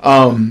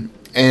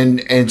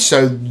 And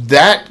so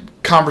that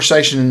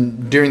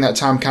conversation during that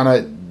time kind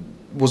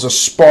of was a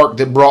spark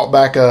that brought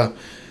back a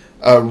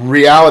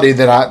reality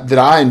that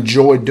I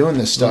enjoyed doing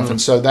this stuff.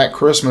 And so that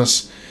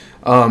Christmas,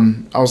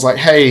 I was like,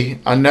 hey,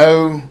 I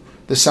know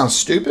this sounds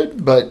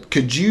stupid, but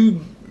could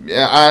you...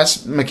 I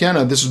asked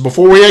McKenna, this is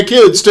before we had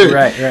kids too.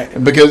 Right.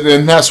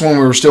 And that's when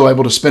we were still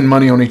able to spend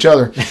money on each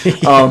other.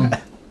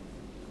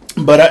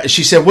 But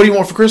she said, what do you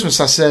want for Christmas?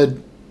 I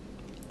said,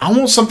 I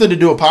want something to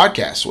do a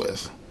podcast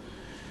with.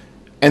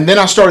 And then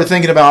I started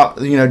thinking about,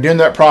 during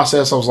that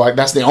process, I was like,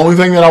 that's the only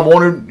thing that I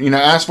wanted,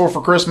 asked for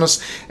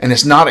Christmas. And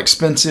it's not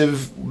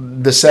expensive,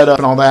 the setup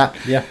and all that.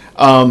 Yeah.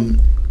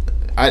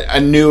 I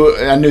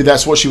knew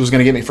that's what she was going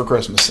to get me for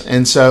Christmas.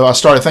 And so I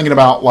started thinking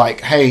about, like,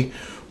 hey,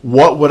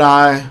 what would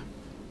I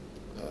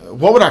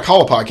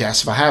call a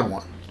podcast if I had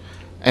one?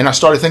 And I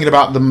started thinking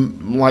about the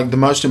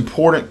most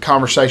important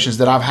conversations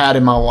that I've had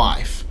in my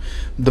life,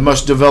 the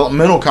most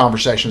developmental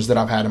conversations that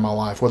I've had in my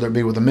life, whether it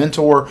be with a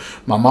mentor,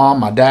 my mom,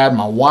 my dad,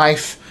 my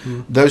wife,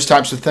 those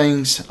types of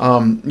things.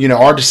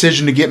 Our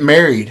decision to get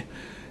married,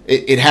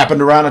 it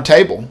happened around a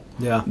table.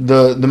 Yeah.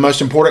 The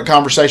most important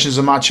conversations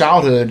of my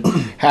childhood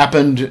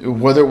happened,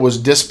 whether it was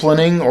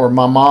disciplining or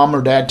my mom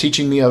or dad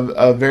teaching me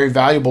a very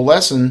valuable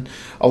lesson.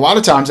 A lot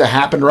of times it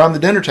happened around the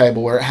dinner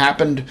table, or it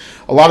happened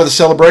a lot of the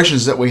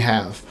celebrations that we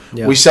have.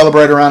 Yeah. We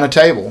celebrate around a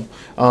table.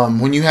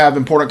 When you have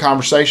important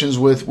conversations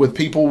with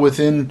people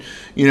within,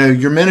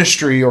 your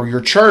ministry or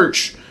your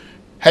church,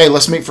 hey,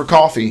 let's meet for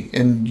coffee,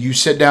 and you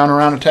sit down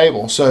around a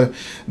table. So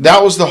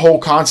that was the whole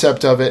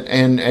concept of it,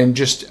 and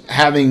just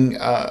having,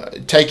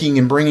 taking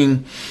and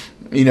bringing,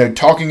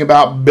 talking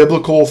about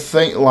biblical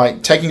thing,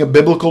 like taking a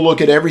biblical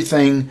look at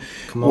everything,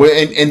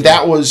 and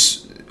that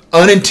was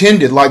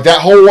unintended. Like,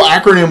 that whole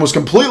acronym was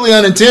completely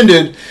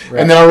unintended,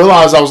 right. And then I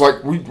realized, I was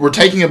like, we're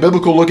taking a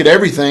biblical look at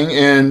everything,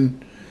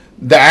 and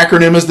the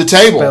acronym is the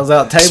table. Spells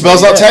out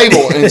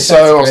table. And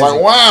so I was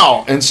like,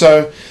 wow. And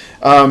so,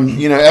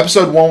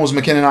 episode 1 was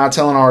McKenna and I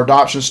telling our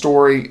adoption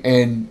story,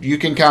 and you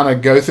can kind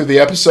of go through the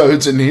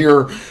episodes and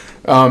hear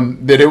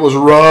that it was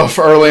rough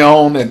early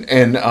on,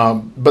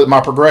 but my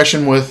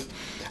progression with,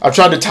 I've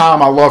tried to tie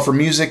my love for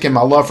music and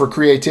my love for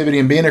creativity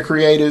and being a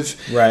creative,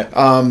 right,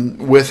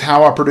 with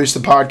how I produce the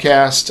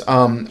podcast.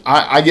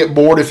 I get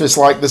bored if it's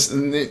like this,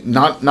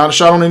 not a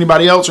shot on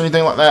anybody else or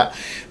anything like that,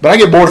 but I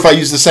get bored if I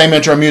use the same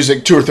intro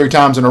music 2 or 3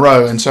 times in a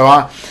row. And so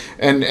a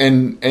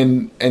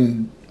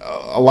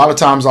lot of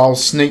times I'll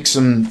sneak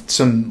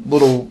some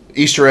little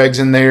Easter eggs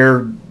in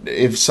there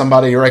if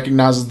somebody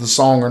recognizes the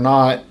song or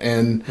not.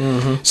 And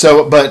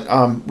so, but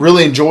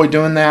really enjoy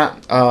doing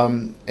that,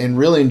 and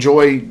really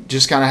enjoy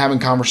just kind of having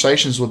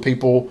conversations with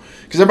people,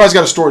 because everybody's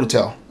got a story to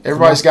tell.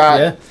 Everybody's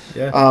got,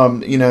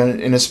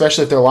 and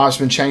especially if their life's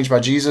been changed by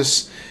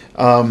Jesus,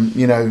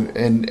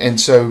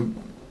 and so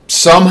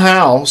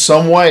somehow,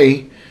 some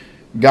way,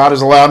 God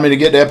has allowed me to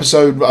get to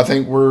episode, I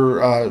think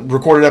we're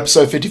recorded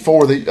episode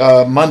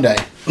 54 Monday.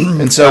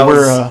 And so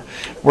we're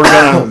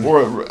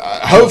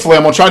hopefully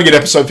I'm gonna try to get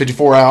episode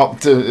 54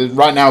 out.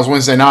 Right now is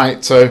Wednesday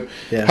night, so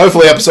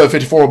hopefully episode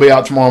 54 will be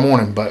out tomorrow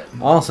morning. But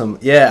awesome,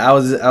 yeah. I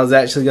was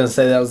actually gonna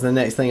say that was the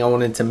next thing I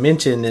wanted to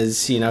mention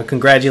is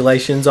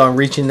congratulations on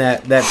reaching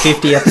that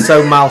 50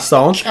 episode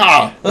milestone.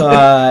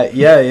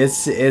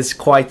 It's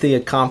quite the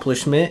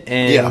accomplishment,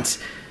 and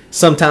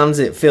sometimes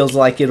it feels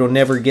like it'll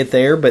never get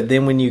there, but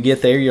then when you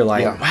get there, you're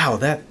like, wow,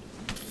 that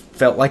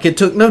felt like it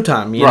took no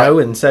time, you know,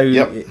 and so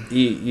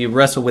you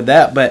wrestle with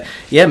that. But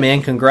yeah,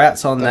 man,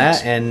 congrats on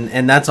that,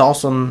 and that's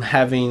awesome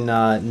having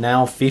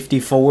now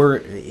 54,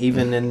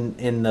 even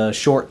in the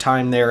short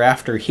time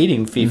thereafter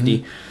hitting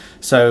 50.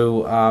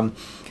 So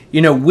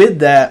with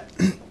that,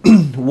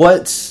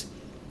 what's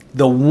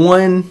the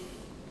one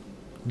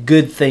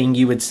good thing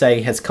you would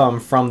say has come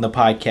from the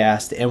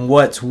podcast, and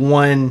what's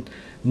one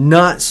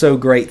not so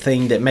great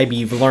thing that maybe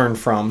you've learned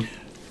from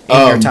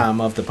in your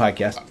time of the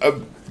podcast?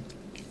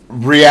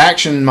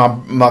 Reaction,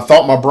 my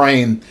thought, my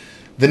brain,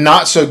 the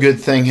not so good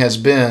thing has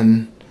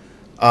been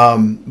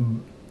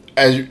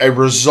as a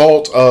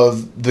result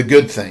of the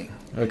good thing.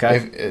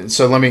 Okay.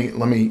 So let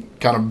me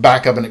kind of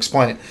back up and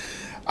explain it.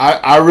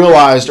 I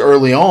realized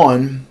early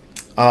on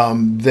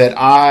that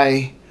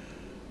I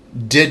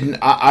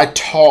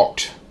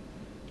talked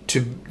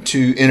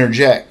to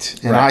interject,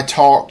 and I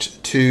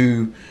talked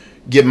to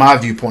get my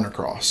viewpoint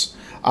across.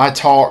 I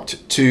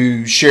talked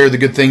to share the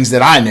good things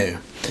that I knew.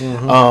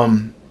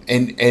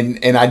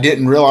 And I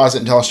didn't realize it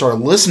until I started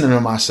listening to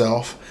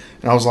myself,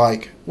 and I was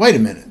like, wait a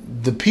minute,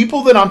 the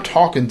people that I'm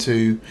talking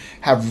to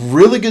have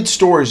really good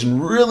stories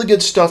and really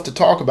good stuff to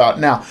talk about.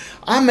 Now,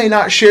 I may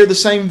not share the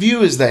same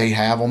view as they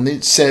have on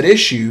the said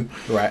issue,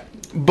 right?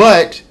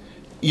 But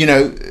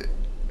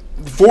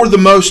for the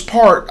most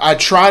part, I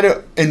try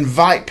to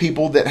invite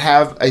people that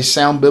have a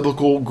sound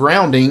biblical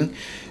grounding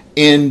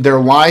in their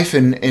life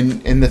and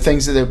the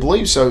things that they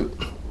believe. So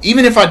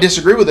even if I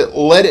disagree with it,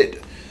 let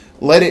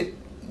it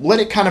let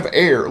it kind of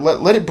air,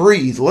 let it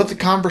breathe, let the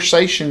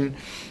conversation,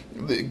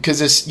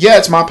 because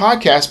it's my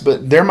podcast,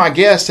 but they're my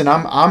guest, and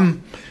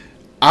I'm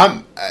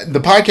the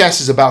podcast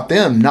is about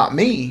them, not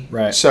me.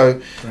 Right.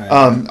 So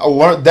I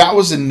learned that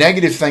was a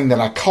negative thing that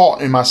I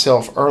caught in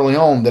myself early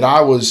on, that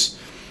I was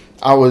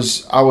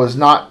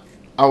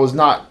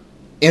not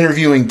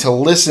interviewing to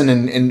listen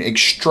and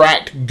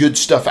extract good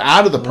stuff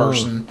out of the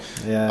person.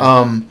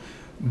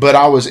 But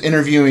I was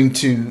interviewing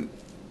to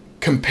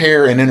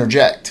compare and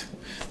interject,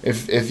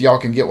 if y'all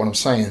can get what I'm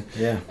saying.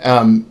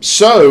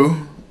 So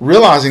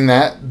realizing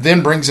that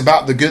then brings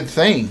about the good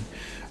thing.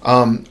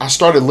 I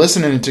started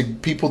listening to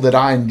people that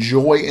I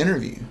enjoy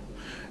interview,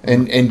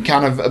 and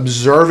kind of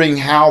observing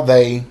how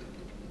they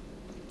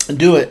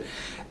do it.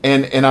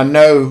 And I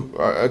know,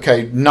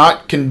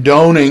 not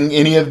condoning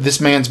any of this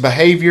man's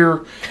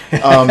behavior,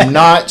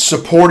 not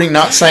supporting,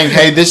 not saying,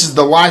 hey, this is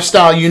the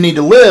lifestyle you need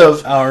to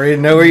live. I already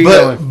know where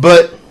you're going.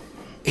 But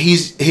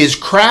his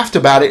craft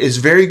about it is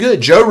very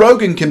good. Joe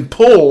Rogan can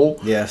pull.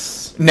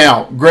 Yes.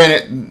 Now,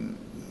 granted,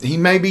 he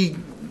may be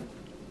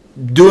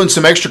doing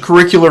some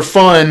extracurricular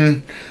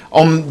fun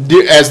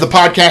as the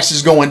podcast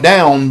is going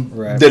down,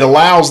 that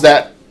allows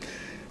that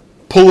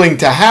pulling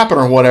to happen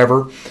or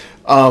whatever.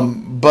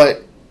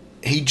 But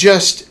he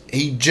just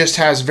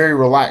has very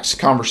relaxed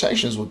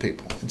conversations with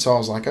people. And so I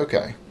was like,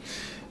 okay.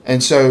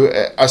 And so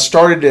I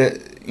started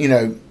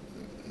to,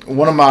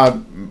 one of my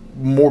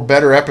more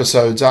better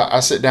episodes, I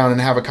sit down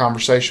and have a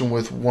conversation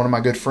with one of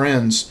my good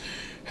friends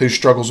who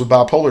struggles with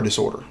bipolar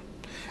disorder.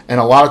 And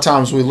a lot of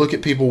times we look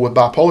at people with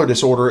bipolar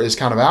disorder as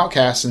kind of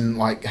outcasts and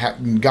like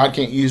God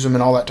can't use them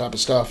and all that type of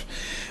stuff.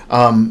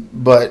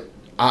 But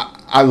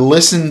I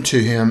listened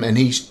to him, and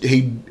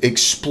he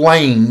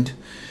explained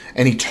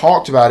and he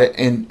talked about it.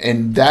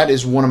 And that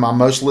is one of my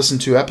most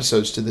listened to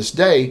episodes to this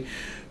day,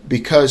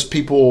 because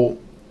people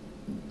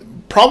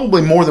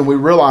probably more than we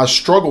realize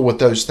struggle with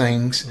those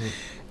things.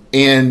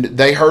 And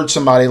they heard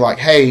somebody like,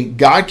 hey,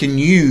 God can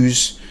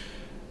use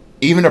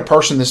even a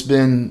person that's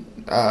been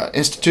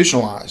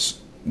institutionalized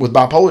with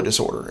bipolar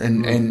disorder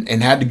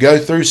and had to go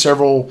through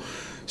several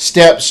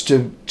steps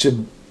to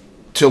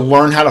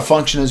learn how to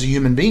function as a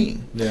human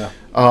being.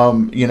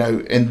 And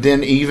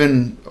then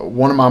even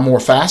one of my more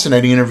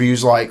fascinating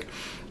interviews, like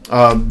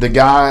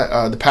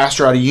the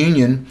pastor out of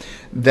Union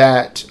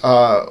that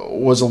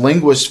was a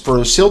linguist for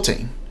the SEAL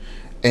team,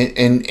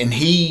 and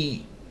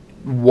he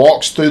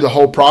walks through the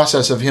whole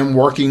process of him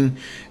working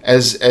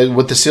as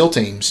with the SEAL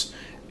teams,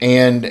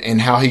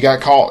 and how he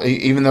got caught,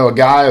 even though a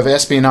guy of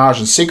espionage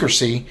and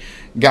secrecy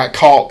got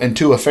caught in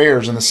 2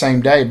 affairs in the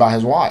same day by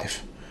his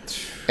wife.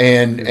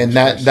 And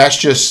that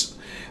just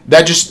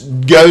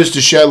goes to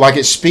show, like,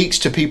 it speaks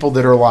to people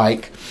that are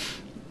like,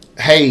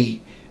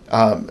 hey,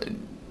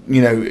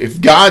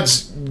 if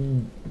God's,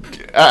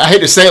 I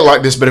hate to say it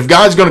like this, but if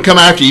God's going to come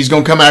after you, he's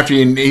going to come after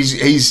you, and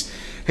he's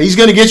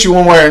going to get you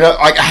one way or another.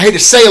 Like, I hate to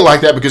say it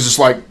like that, because it's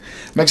like,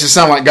 makes it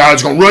sound like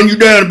God's going to run you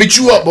down and beat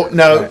you up. But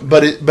no,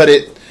 but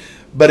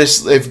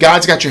it's, if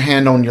God's got your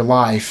hand on your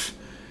life,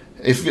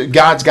 if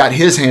God's got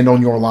his hand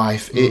on your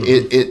life,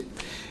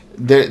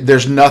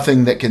 there's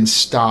nothing that can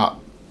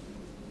stop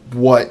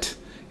what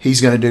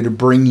he's going to do to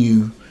bring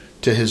you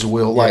to his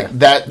will. Like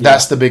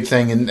that's the big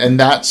thing. And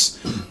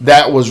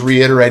that was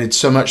reiterated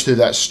so much through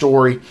that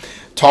story.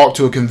 Talked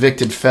to a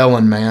convicted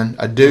felon, man,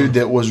 a dude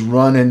that was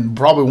running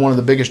probably one of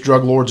the biggest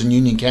drug lords in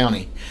Union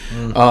County.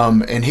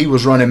 And he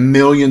was running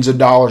millions of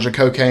dollars of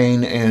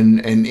cocaine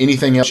and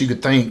anything else you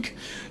could think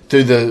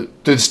through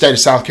the state of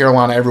South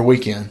Carolina every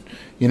weekend.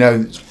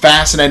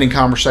 Fascinating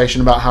conversation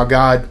about how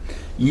God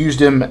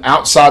used him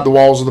outside the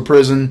walls of the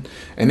prison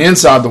and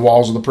inside the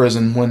walls of the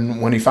prison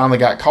when he finally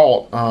got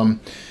caught.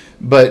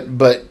 But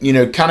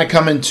kind of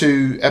coming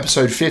to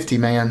episode 50,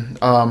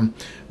 man,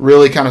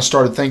 really kind of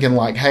started thinking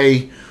like,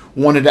 hey,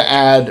 wanted to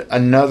add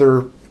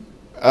another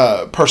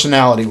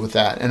personality with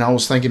that. And I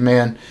was thinking,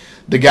 man,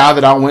 the guy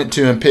that I went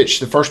to and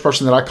pitched, the first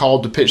person that I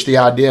called to pitch the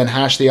idea and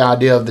hash the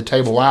idea of the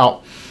table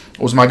out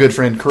was my good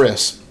friend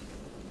Chris.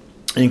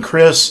 And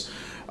Chris,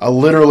 I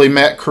literally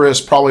met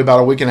Chris probably about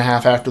a week and a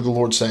half after the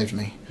Lord saved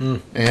me.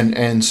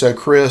 And so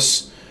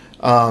Chris,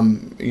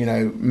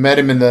 met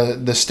him in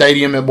the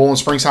stadium at Bowling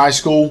Springs High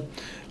School.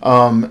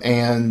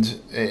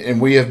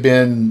 And we have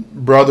been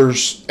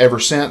brothers ever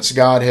since.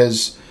 God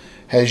has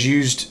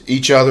used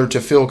each other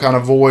to fill kind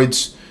of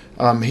voids.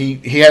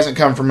 He hasn't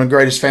come from the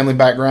greatest family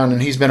background,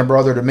 and he's been a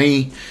brother to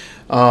me.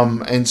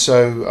 And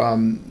so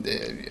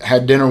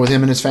had dinner with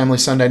him and his family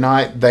Sunday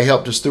night. They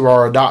helped us through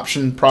our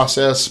adoption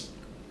process.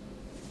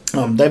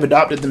 They've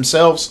adopted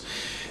themselves.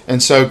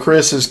 And so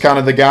Chris is kind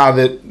of the guy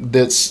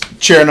that's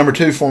chair number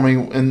 2 for me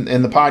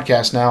in the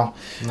podcast now.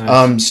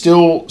 Nice.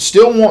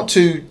 Still want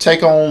to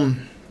take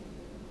on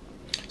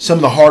some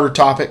of the harder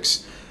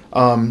topics,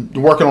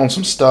 working on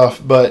some stuff,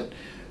 but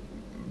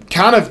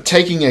kind of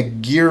taking a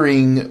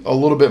gearing a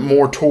little bit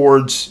more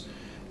towards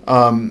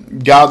a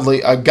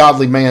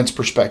godly man's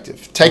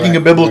perspective, taking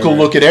a biblical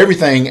look at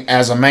everything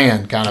as a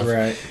man kind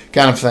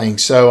of thing.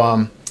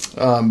 So,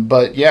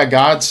 but yeah,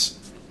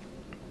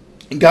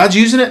 God's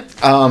using it,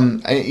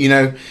 you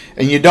know,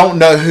 and you don't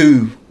know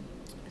who.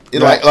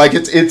 Right. Like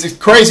it's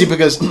crazy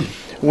because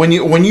when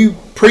you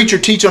preach or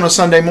teach on a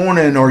Sunday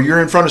morning or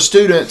you're in front of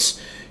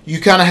students, you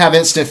kind of have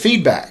instant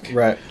feedback.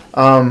 Right.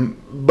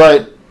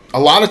 But a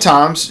lot of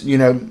times, you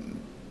know,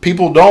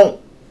 people don't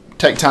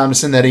take time to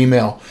send that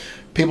email.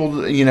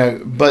 People, you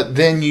know, but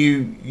then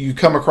you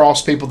come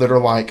across people that are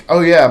like,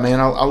 oh yeah, man,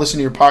 I listen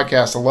to your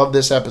podcast. I love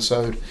this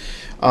episode.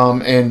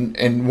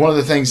 And one of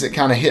the things that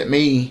kind of hit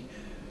me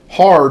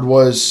hard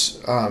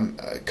was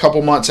a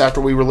couple months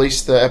after we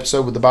released the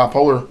episode with the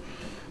bipolar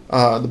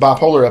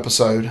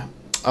episode,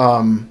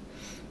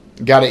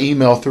 got an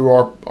email through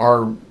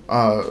our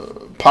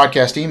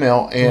podcast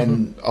email,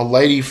 and a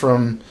lady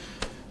from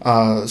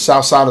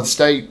south side of the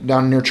state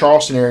down near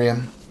Charleston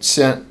area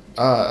sent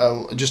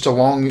an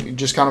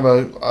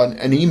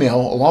email,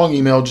 a long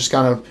email, just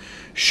kind of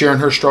sharing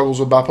her struggles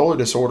with bipolar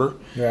disorder.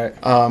 Right.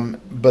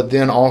 But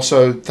then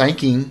also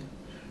thanking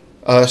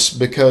us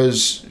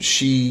because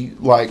she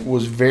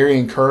was very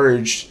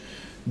encouraged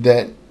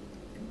that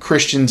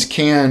Christians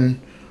can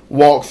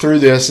walk through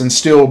this and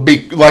still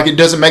be it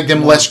doesn't make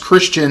them less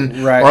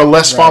Christian or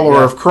less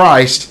follower of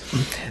Christ.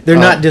 They're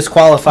not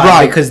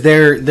disqualified because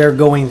they're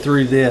going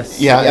through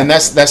this. Yeah, and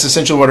that's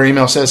essentially what our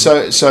email says.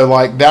 So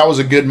that was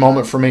a good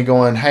moment for me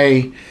going,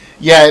 hey,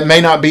 yeah, it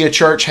may not be a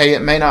church, hey,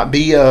 it may not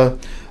be a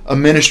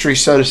ministry,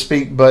 so to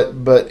speak, but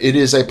it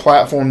is a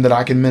platform that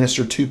I can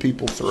minister to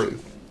people through.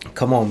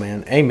 Come on,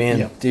 man. Amen.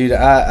 Yeah. Dude,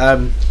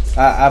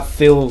 I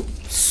feel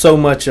so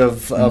much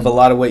of a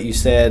lot of what you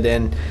said,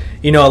 and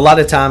you know, a lot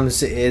of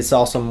times it's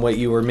awesome what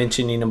you were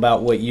mentioning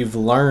about what you've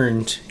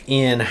learned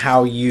in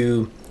how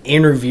you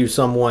interview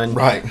someone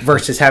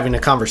versus having a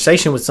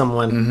conversation with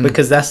someone,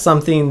 because that's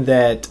something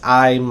that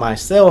I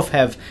myself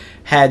have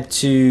had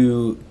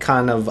to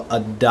kind of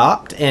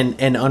adopt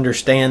and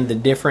understand the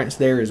difference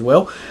there as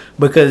well,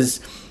 because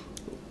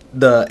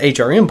the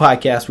HRM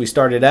podcast, we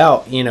started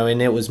out, you know,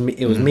 and it was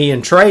me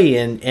and Trey,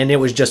 and it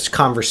was just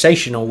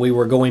conversational. We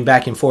were going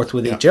back and forth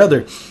with each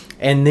other.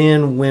 And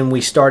then when we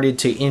started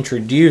to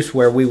introduce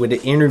where we would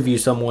interview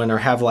someone or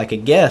have like a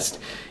guest,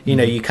 you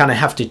know, you kind of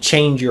have to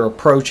change your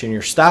approach and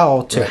your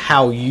style to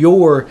how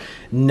you're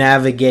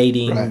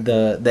navigating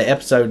the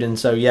episode. And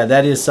so, yeah,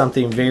 that is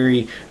something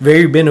very,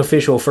 very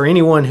beneficial for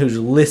anyone who's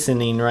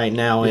listening right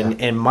now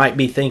and might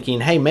be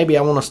thinking, hey, maybe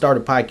I want to start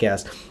a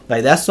podcast.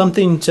 Like, that's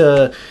something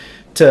to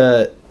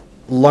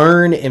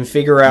learn and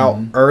figure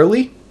out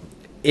early.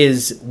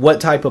 Is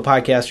what type of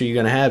podcast are you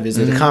going to have? Is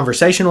it a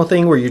conversational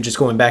thing where you're just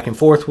going back and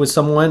forth with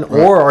someone,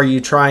 or are you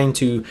trying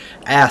to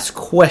ask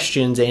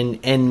questions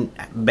and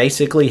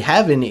basically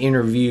have an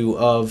interview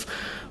of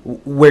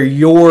where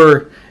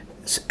you're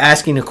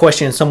asking a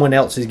question and someone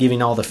else is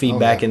giving all the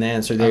feedback and the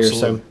answer there?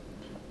 Absolutely.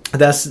 So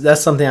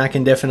that's something I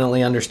can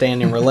definitely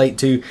understand and relate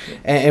to,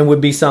 and would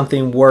be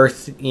something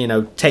worth, you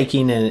know,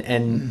 taking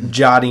and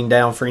jotting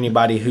down for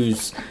anybody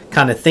who's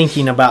kind of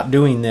thinking about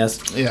doing this.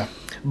 Yeah.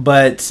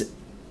 But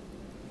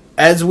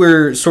as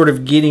we're sort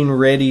of getting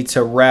ready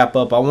to wrap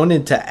up, I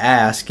wanted to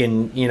ask,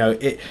 and you know,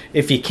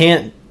 if you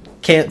can't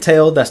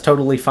tell, that's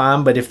totally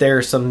fine. But if there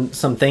are some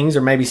things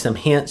or maybe some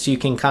hints you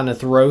can kind of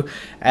throw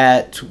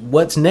at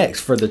what's next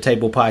for the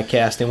Table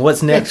Podcast and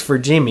what's next for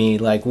Jimmy,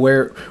 like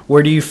where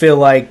do you feel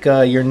like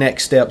your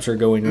next steps are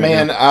going right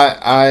now? Man,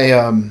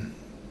 I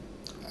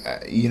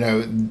you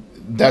know,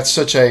 that's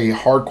such a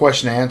hard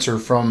question to answer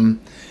from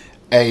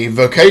a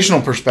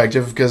vocational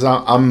perspective, because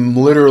I'm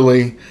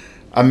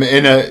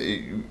in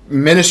a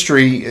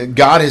ministry.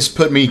 God has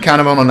put me kind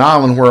of on an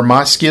island where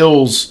my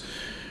skills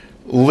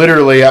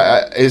literally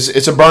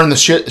it's a burn the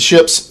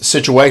ships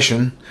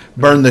situation.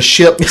 Burn the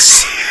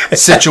ships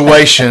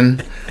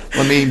situation.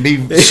 Let me be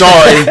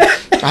sorry.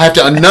 I have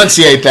to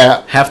enunciate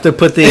that. Have to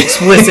put the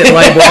explicit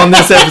label on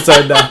this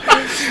episode now.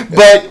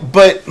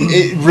 But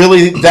it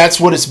really, that's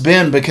what it's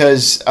been,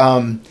 because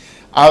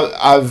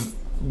I've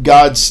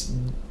God's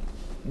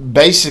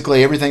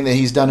basically everything that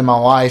He's done in my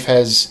life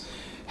has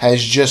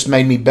just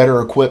made me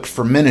better equipped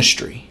for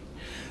ministry.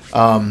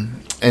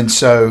 And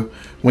so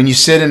when you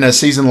sit in a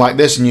season like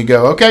this and you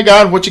go, okay,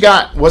 God, what you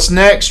got? What's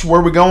next?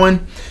 Where are we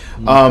going?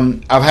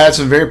 I've had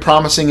some very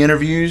promising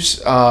interviews.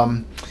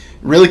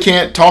 Really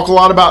can't talk a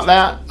lot about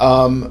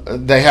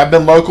that. They have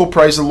been local,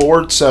 praise the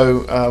Lord.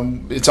 So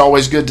it's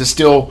always good to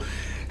still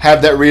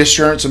have that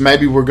reassurance, and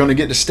maybe we're going to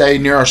get to stay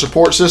near our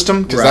support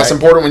system, because that's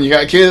important when you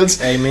got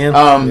kids.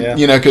 Amen.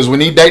 You know, because we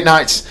need date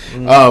nights.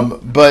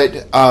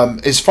 But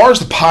as far as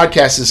the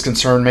podcast is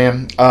concerned,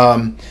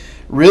 man,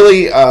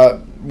 really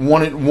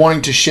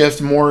wanting to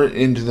shift more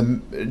into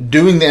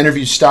doing the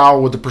interview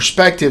style with the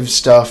perspective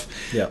stuff.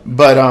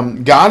 But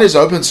God has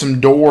opened some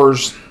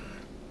doors,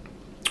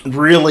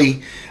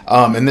 really,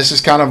 and this is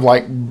kind of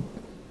like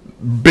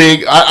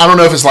big. I don't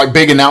know if it's like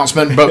big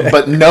announcement,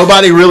 but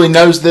nobody really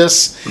knows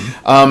this,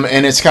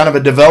 and it's kind of a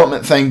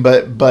development thing.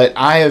 But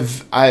I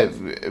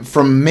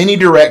from many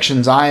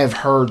directions I have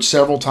heard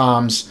several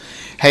times,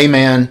 hey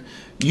man,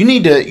 you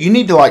need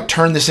to like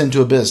turn this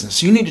into a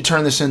business. You need to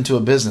turn this into a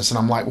business. And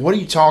I'm like, what are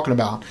you talking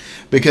about?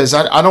 Because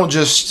I don't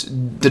just,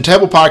 the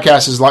Table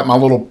Podcast is like my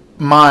little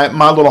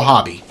my little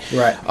hobby.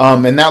 Right.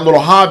 And that little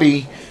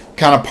hobby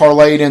kind of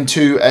parlayed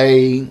into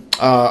a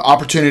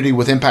opportunity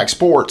with Impact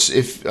Sports.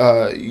 If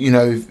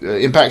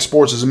Impact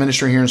Sports is a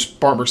ministry here in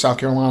Spartanburg, South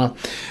Carolina,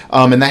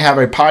 and they have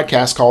a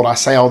podcast called "I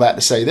Say All That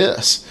to Say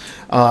This."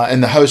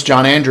 And the host,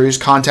 John Andrews,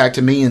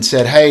 contacted me and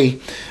said, "Hey,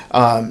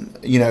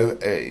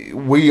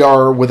 we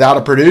are without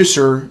a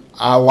producer.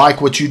 I like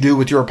what you do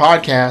with your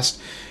podcast.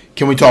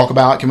 Can we talk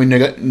about? Can we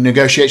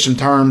negotiate some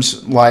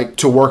terms like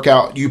to work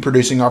out you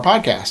producing our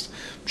podcast?"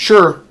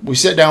 Sure. We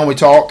sit down, we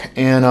talk,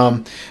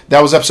 and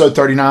that was episode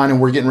 39, and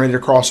we're getting ready to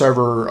cross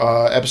over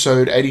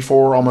episode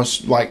 84,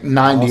 almost like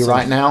 90 awesome.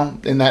 Right now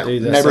in that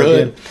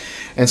neighborhood. So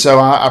and so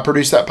I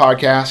produced that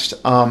podcast.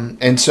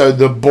 And so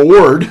the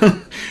board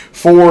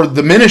for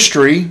the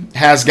ministry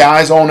has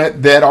guys on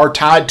it that are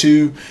tied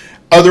to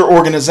other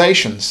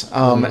organizations.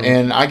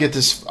 And I get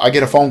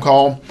a phone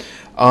call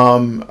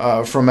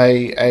from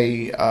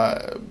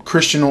a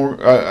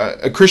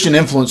Christian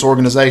influence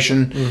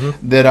organization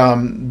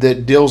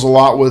that deals a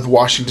lot with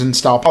Washington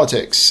style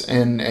politics,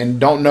 and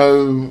don't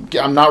know.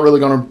 I'm not really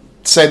going to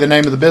say the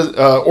name of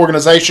the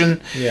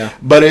organization,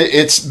 but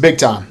it's big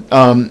time.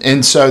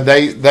 And so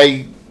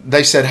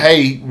they said,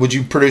 "Hey, would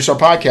you produce our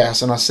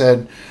podcast?" And I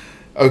said,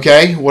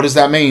 "Okay, what does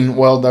that mean?"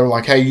 Well, they were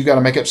like, "Hey, you got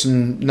to make up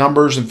some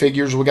numbers and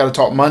figures. We got to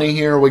talk money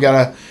here. We got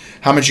to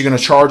how much you're going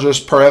to charge us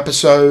per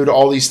episode,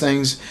 all these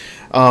things."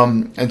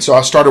 And so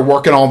I started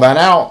working all that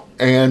out.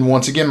 And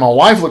once again, my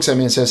wife looks at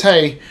me and says,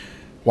 "Hey,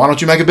 why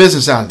don't you make a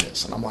business out of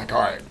this?" And I'm like, "All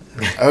right,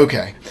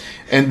 okay."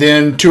 And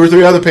then 2 or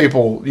 3 other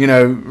people,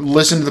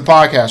 listen to the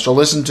podcast or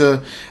listen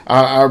to,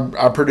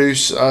 I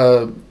produce,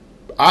 all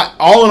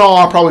in all,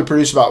 I probably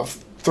produce about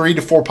 3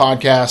 to 4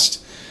 podcasts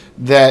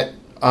that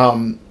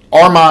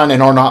are mine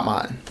and are not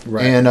mine.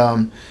 Right.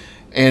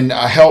 And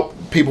I help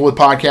people with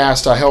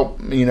podcasts. I help,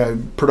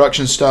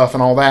 production stuff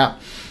and all that.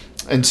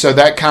 And so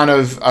that kind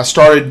of, I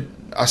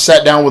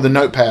sat down with a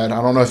notepad.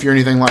 I don't know if you're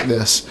anything like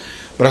this,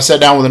 but I sat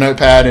down with a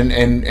notepad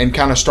and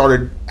kind of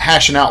started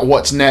hashing out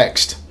what's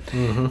next.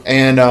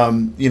 And,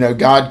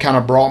 God kind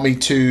of brought me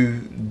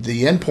to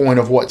the end point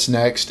of what's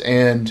next.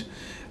 And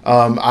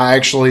I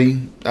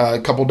actually, a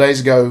couple days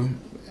ago,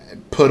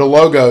 put a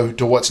logo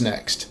to what's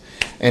next.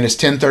 And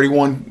it's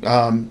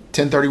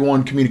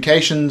 1031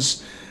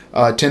 Communications,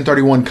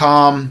 1031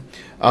 Com.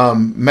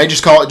 May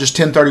just call it just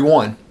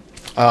 1031.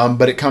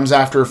 But it comes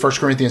after 1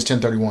 Corinthians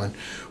 10:31.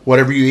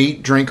 Whatever you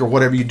eat, drink, or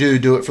whatever you do,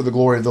 do it for the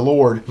glory of the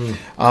Lord.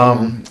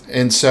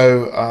 And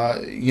so,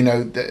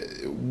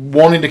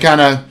 wanting to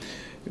kind of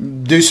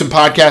do some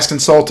podcast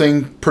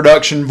consulting,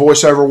 production,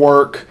 voiceover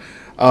work,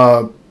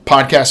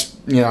 podcast,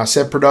 I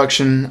said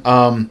production,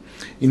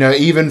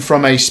 even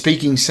from a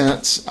speaking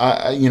sense,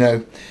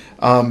 kind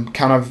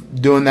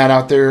of doing that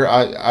out there.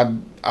 I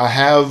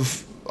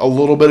have a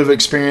little bit of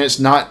experience,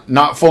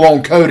 not full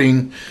on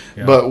coding,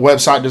 but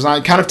website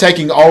design. Kind of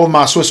taking all of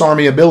my Swiss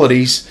Army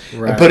abilities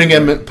and putting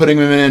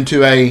them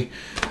into a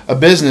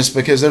business,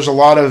 because there's a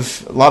lot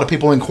of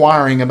people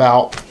inquiring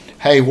about,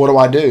 hey, what do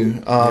I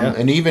do?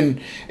 And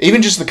even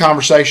just the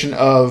conversation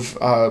of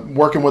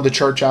working with a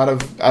church out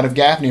of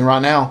Gaffney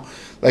right now,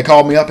 they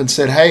called me up and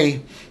said,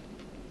 "Hey,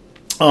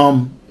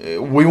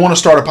 we want to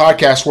start a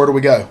podcast. Where do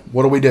we go?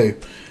 What do we do?"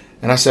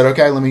 And I said,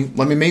 "Okay, let me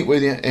meet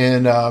with you."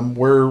 And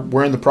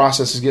we're in the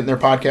process of getting their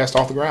podcast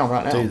off the ground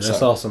right now. Dude,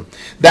 that's awesome.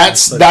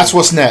 That's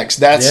what's next.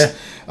 That's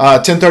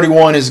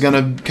 1031 is going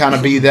to kind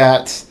of be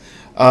that.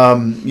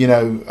 I'm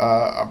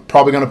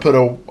probably going to put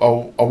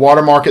a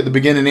watermark at the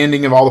beginning and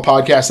ending of all the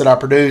podcasts that I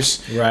produce.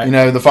 Right.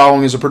 The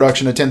following is a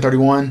production of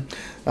 1031.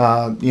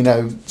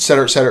 Et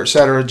cetera, et cetera, et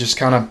cetera. Just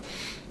kind of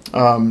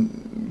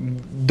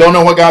don't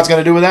know what God's going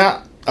to do with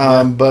that.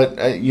 But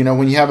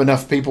when you have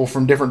enough people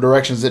from different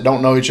directions that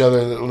don't know each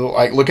other,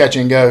 that look at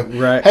you and go,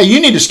 right, "Hey,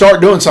 you need to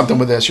start doing something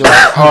with this." You're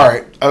like, "All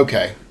right,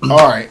 okay, all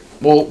right,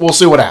 we'll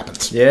see what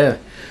happens." Yeah.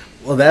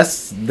 Well,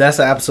 that's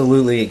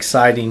absolutely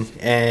exciting,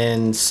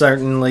 and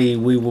certainly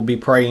we will be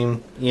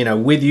praying,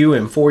 with you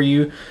and for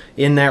you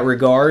in that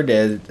regard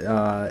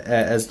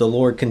as the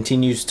Lord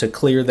continues to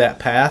clear that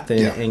path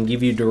and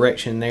give you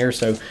direction there.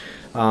 So,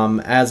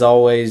 as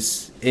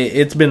always,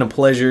 it's been a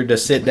pleasure to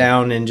sit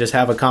down and just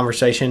have a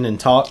conversation and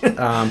talk.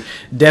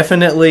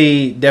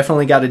 Definitely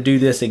got to do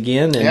this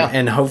again,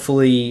 and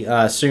hopefully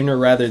sooner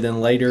rather than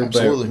later.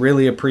 Absolutely. But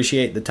really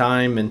appreciate the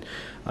time and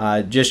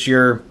just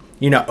your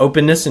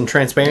openness and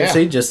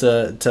transparency, just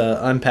to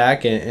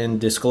unpack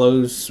and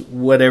disclose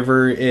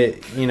whatever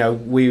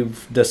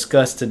we've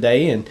discussed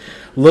today, and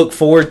look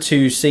forward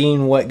to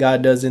seeing what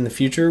God does in the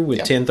future with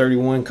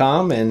 1031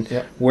 Com and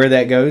where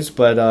that goes.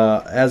 But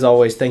as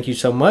always, thank you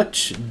so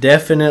much.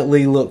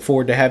 Definitely look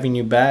forward to having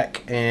you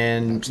back,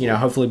 and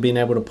hopefully being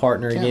able to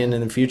partner again in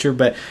the future.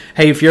 But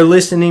hey, if you're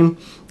listening,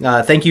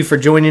 thank you for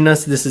joining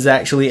us. This is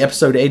actually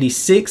episode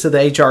 86 of the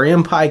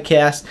HRM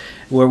podcast,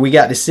 where we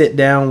got to sit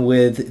down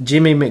with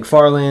Jimmy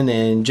McFarlin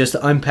and just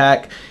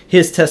unpack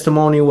his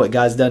testimony, what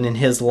God's done in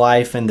his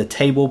life, and the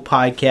Table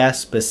podcast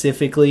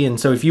specifically. And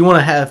so if you want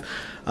to have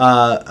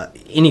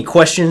any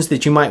questions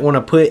that you might want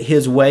to put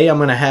his way, I'm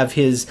going to have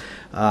his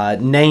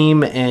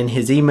name and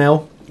his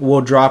email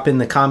we'll drop in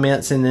the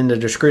comments and in the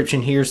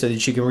description here so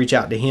that you can reach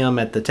out to him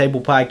at the Table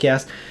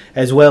Podcast,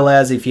 as well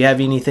as if you have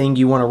anything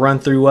you want to run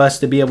through us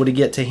to be able to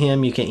get to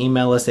him, you can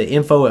email us at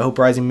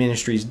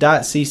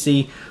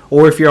info@hoperisingministries.cc,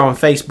 or if you're on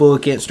Facebook,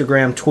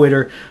 Instagram,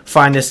 Twitter,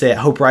 find us at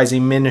Hope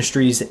Rising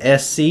Ministries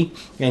SC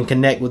and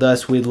connect with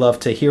us. We'd love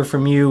to hear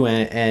from you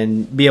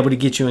and be able to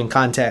get you in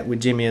contact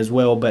with Jimmy as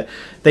well. But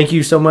thank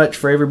you so much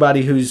for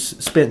everybody who's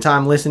spent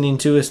time listening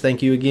to us.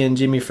 Thank you again,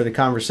 Jimmy, for the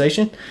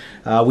conversation.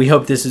 We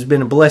hope this has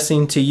been a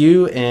blessing to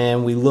you,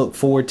 and we look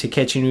forward to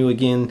catching you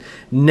again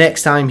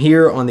next time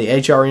here on the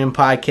HRM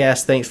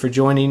Podcast. Thanks for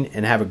joining,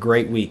 and have a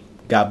great week.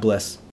 God bless.